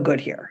doesn't look so good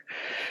here.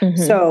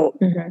 So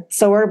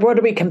what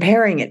are we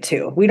comparing it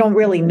to? We don't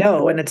really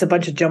know. And it's a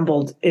bunch of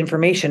jumbled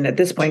information at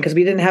this point because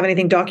we didn't have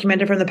anything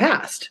documented from the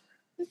past.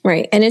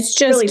 Right. And it's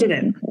just really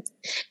didn't.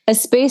 A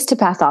space to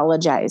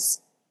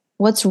pathologize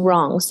what's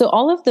wrong. So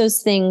all of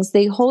those things,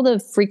 they hold a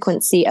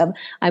frequency of,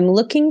 I'm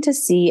looking to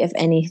see if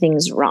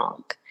anything's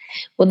wrong.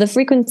 Well, the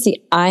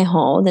frequency I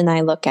hold and I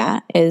look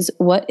at is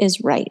what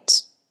is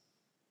right.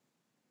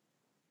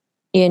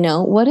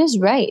 What is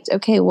right?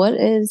 Okay, what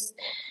is,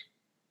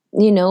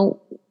 so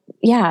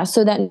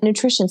that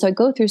nutrition. So I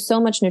go through so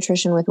much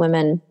nutrition with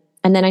women,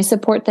 and then I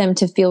support them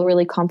to feel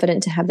really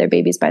confident to have their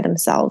babies by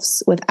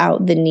themselves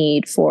without the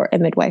need for a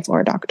midwife or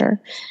a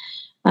doctor.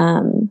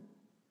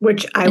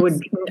 Which I don't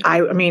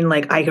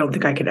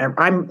think I could ever.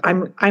 I'm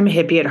a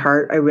hippie at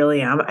heart. I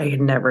really am. I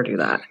could never do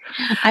that.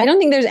 I don't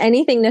think there's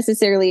anything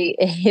necessarily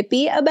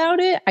hippie about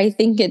it. I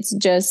think it's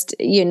just,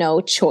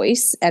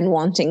 choice and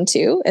wanting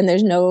to, and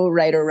there's no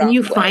right or wrong. And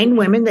you find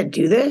women that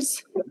do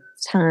this?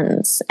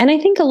 Tons. And I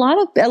think a lot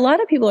of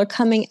people are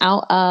coming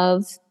out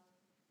of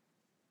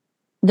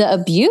the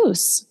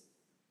abuse.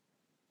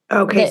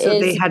 Okay, so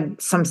they had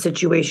some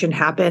situation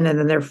happen and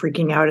then they're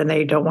freaking out and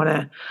they don't want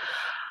to.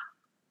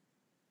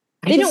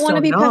 They don't want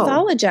to be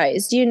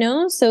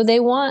pathologized, So they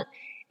want,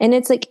 and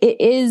it's like,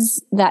 it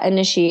is that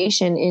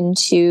initiation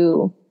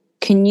into,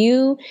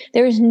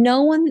 there is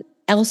no one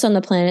else on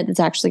the planet that's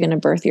actually going to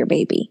birth your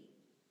baby.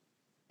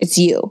 It's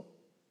you.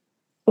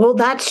 Well,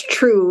 that's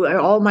true.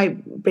 All my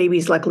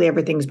babies, luckily,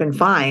 everything's been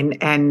fine,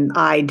 and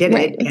I did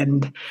it.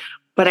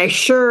 But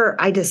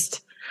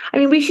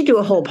we should do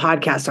a whole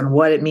podcast on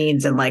what it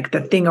means and like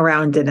the thing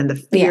around it and the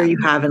fear you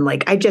have. And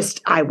like, maybe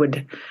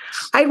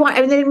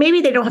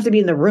they don't have to be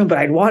in the room, but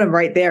I'd want them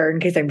right there in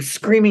case I'm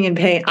screaming in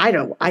pain.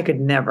 I could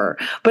never,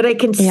 but I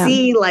can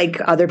see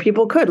like other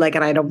people could, like,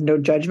 and I don't, no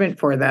judgment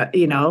for that,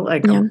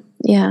 like.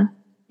 Yeah.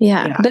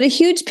 But a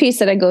huge piece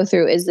that I go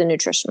through is the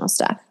nutritional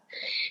stuff.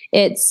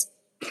 It's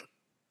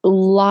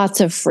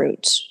lots of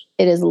fruit.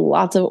 It is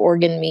lots of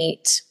organ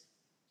meat.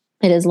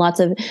 It is lots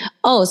of,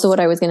 so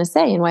what I was going to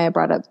say and why I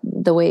brought up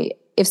the way,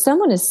 if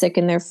someone is sick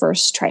in their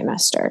first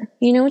trimester,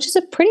 which is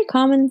a pretty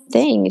common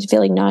thing,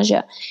 feeling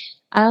nausea,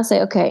 I'll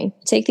say, okay,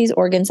 take these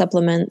organ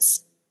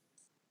supplements.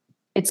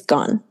 It's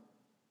gone.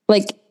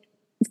 Like,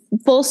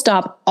 full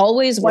stop,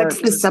 always works.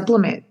 What's the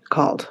supplement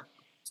called?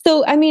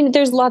 So,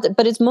 there's lots,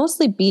 but it's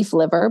mostly beef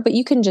liver, but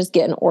you can just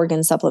get an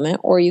organ supplement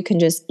or you can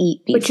just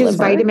eat beef liver. Which is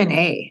vitamin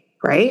A,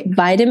 right?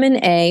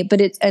 Vitamin A, but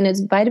it's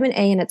vitamin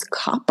A and it's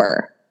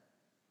copper.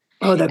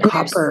 Oh, the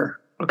copper.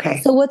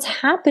 Okay. So what's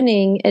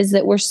happening is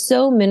that we're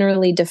so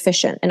minerally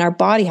deficient and our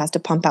body has to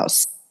pump out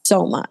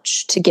so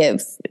much to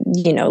give,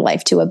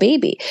 life to a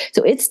baby.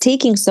 So it's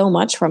taking so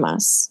much from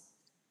us.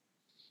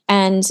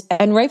 And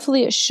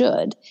rightfully it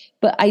should.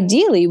 But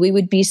ideally we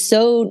would be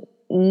so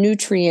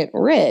nutrient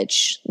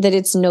rich that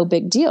it's no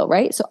big deal,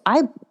 right? So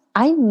I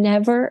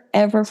never,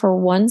 ever for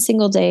one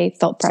single day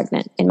felt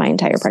pregnant in my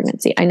entire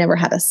pregnancy. I never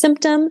had a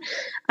symptom.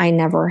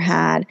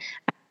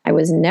 I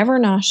was never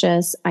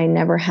nauseous. I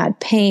never had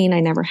pain.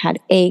 I never had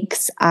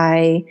aches.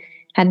 I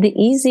had the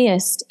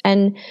easiest.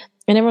 And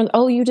everyone,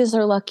 you just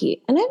are lucky.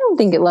 And I don't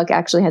think luck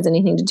actually has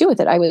anything to do with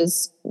it. I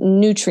was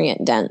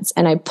nutrient dense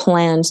and I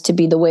planned to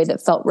be the way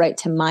that felt right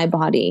to my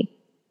body.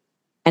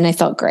 And I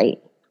felt great.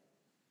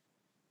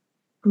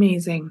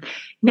 Amazing.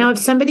 Now, if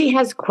somebody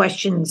has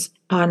questions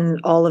on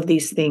all of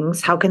these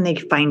things, how can they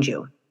find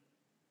you?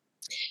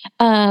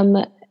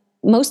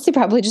 Mostly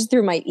probably just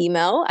through my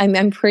email.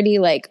 I'm pretty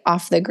like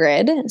off the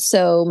grid.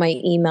 So my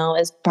email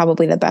is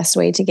probably the best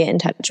way to get in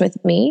touch with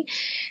me.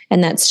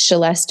 And that's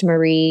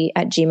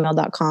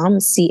chelestemarie@gmail.com,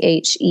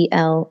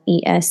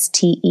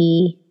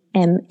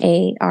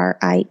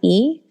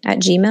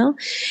 Chelestemarie@gmail.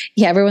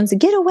 Yeah, everyone's like,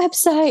 get a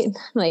website.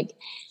 Like,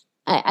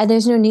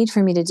 there's no need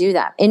for me to do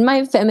that. In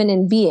my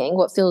feminine being,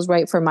 what feels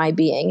right for my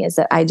being is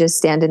that I just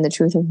stand in the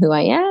truth of who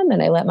I am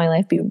and I let my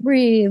life be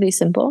really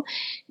simple.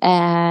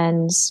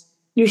 And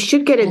you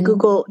should get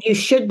Google. You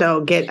should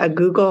get a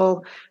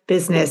Google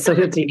business. So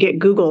if you get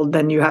Googled,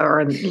 then you have,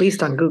 or at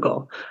least on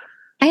Google.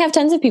 I have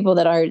tons of people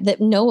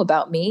that know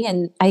about me,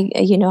 and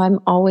I'm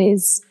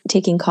always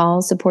taking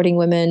calls, supporting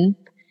women.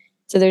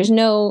 So there's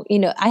no,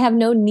 I have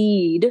no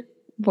need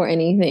for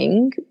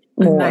anything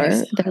more.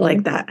 Nice. I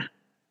like that.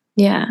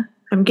 Yeah,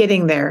 I'm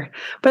getting there.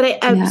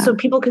 But so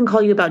people can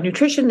call you about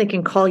nutrition. They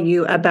can call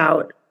you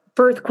about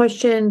birth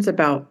questions,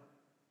 about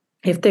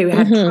if they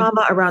had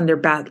trauma around their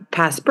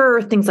past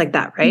birth, things like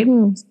that, right?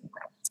 Mm-hmm.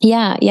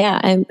 Yeah.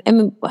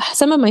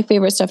 Some of my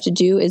favorite stuff to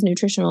do is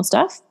nutritional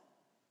stuff.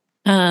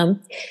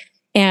 And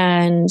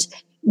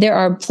there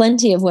are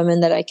plenty of women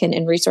that I can,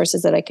 and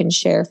resources that I can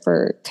share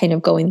for kind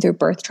of going through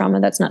birth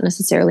trauma. That's not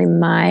necessarily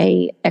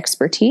my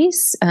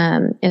expertise.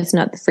 It's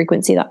not the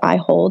frequency that I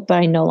hold, but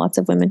I know lots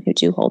of women who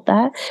do hold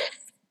that.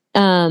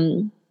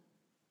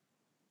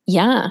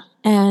 Yeah.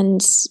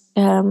 And,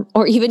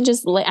 or even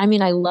just, I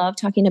mean, I love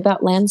talking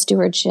about land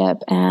stewardship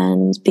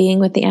and being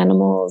with the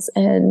animals.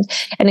 And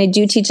I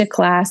do teach a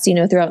class,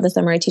 throughout the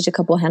summer. I teach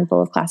a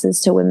handful of classes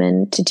to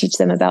women to teach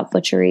them about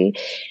butchery.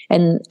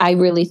 And I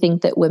really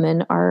think that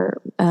women are,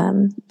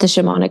 the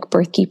shamanic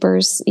birth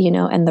keepers,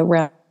 and the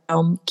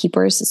realm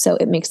keepers. So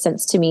it makes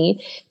sense to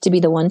me to be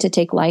the one to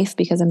take life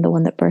because I'm the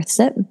one that births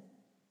it.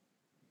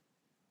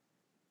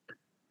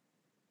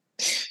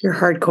 You're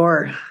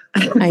hardcore.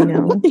 I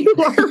know.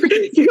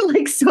 You're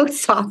like so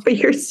soft, but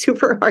you're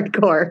super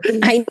hardcore.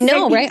 I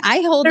know, right?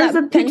 I hold that.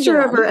 There's a picture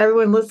of her,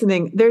 everyone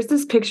listening. There's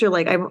this picture,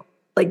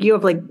 you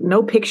have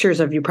no pictures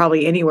of you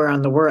probably anywhere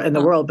in the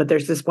world, but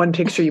there's this one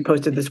picture you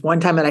posted this one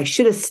time, and I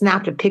should have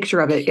snapped a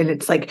picture of it. And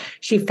it's like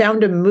she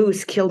found a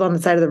moose killed on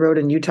the side of the road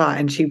in Utah,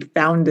 and she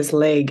found this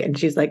leg, and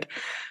she's like,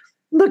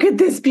 "Look at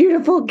this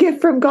beautiful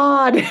gift from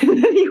God."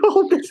 You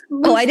hold this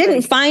moose. Oh, I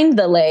didn't find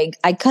the leg.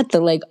 I cut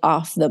the leg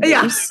off the moose.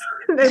 Yeah.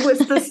 It was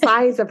the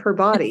size of her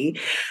body.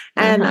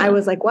 And I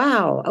was like,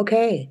 wow,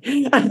 okay.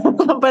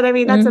 But I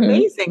mean, that's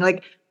amazing.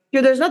 Like,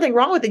 there's nothing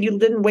wrong with it. You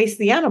didn't waste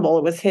the animal.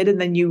 It was hid, and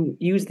then you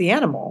used the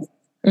animal.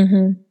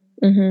 And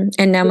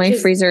now my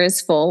freezer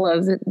is full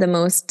of the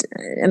most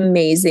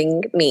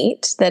amazing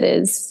meat that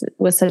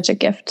was such a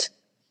gift.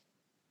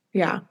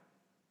 Yeah.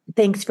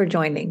 Thanks for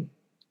joining.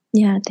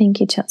 Yeah. Thank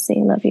you, Chelsea.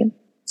 I love you.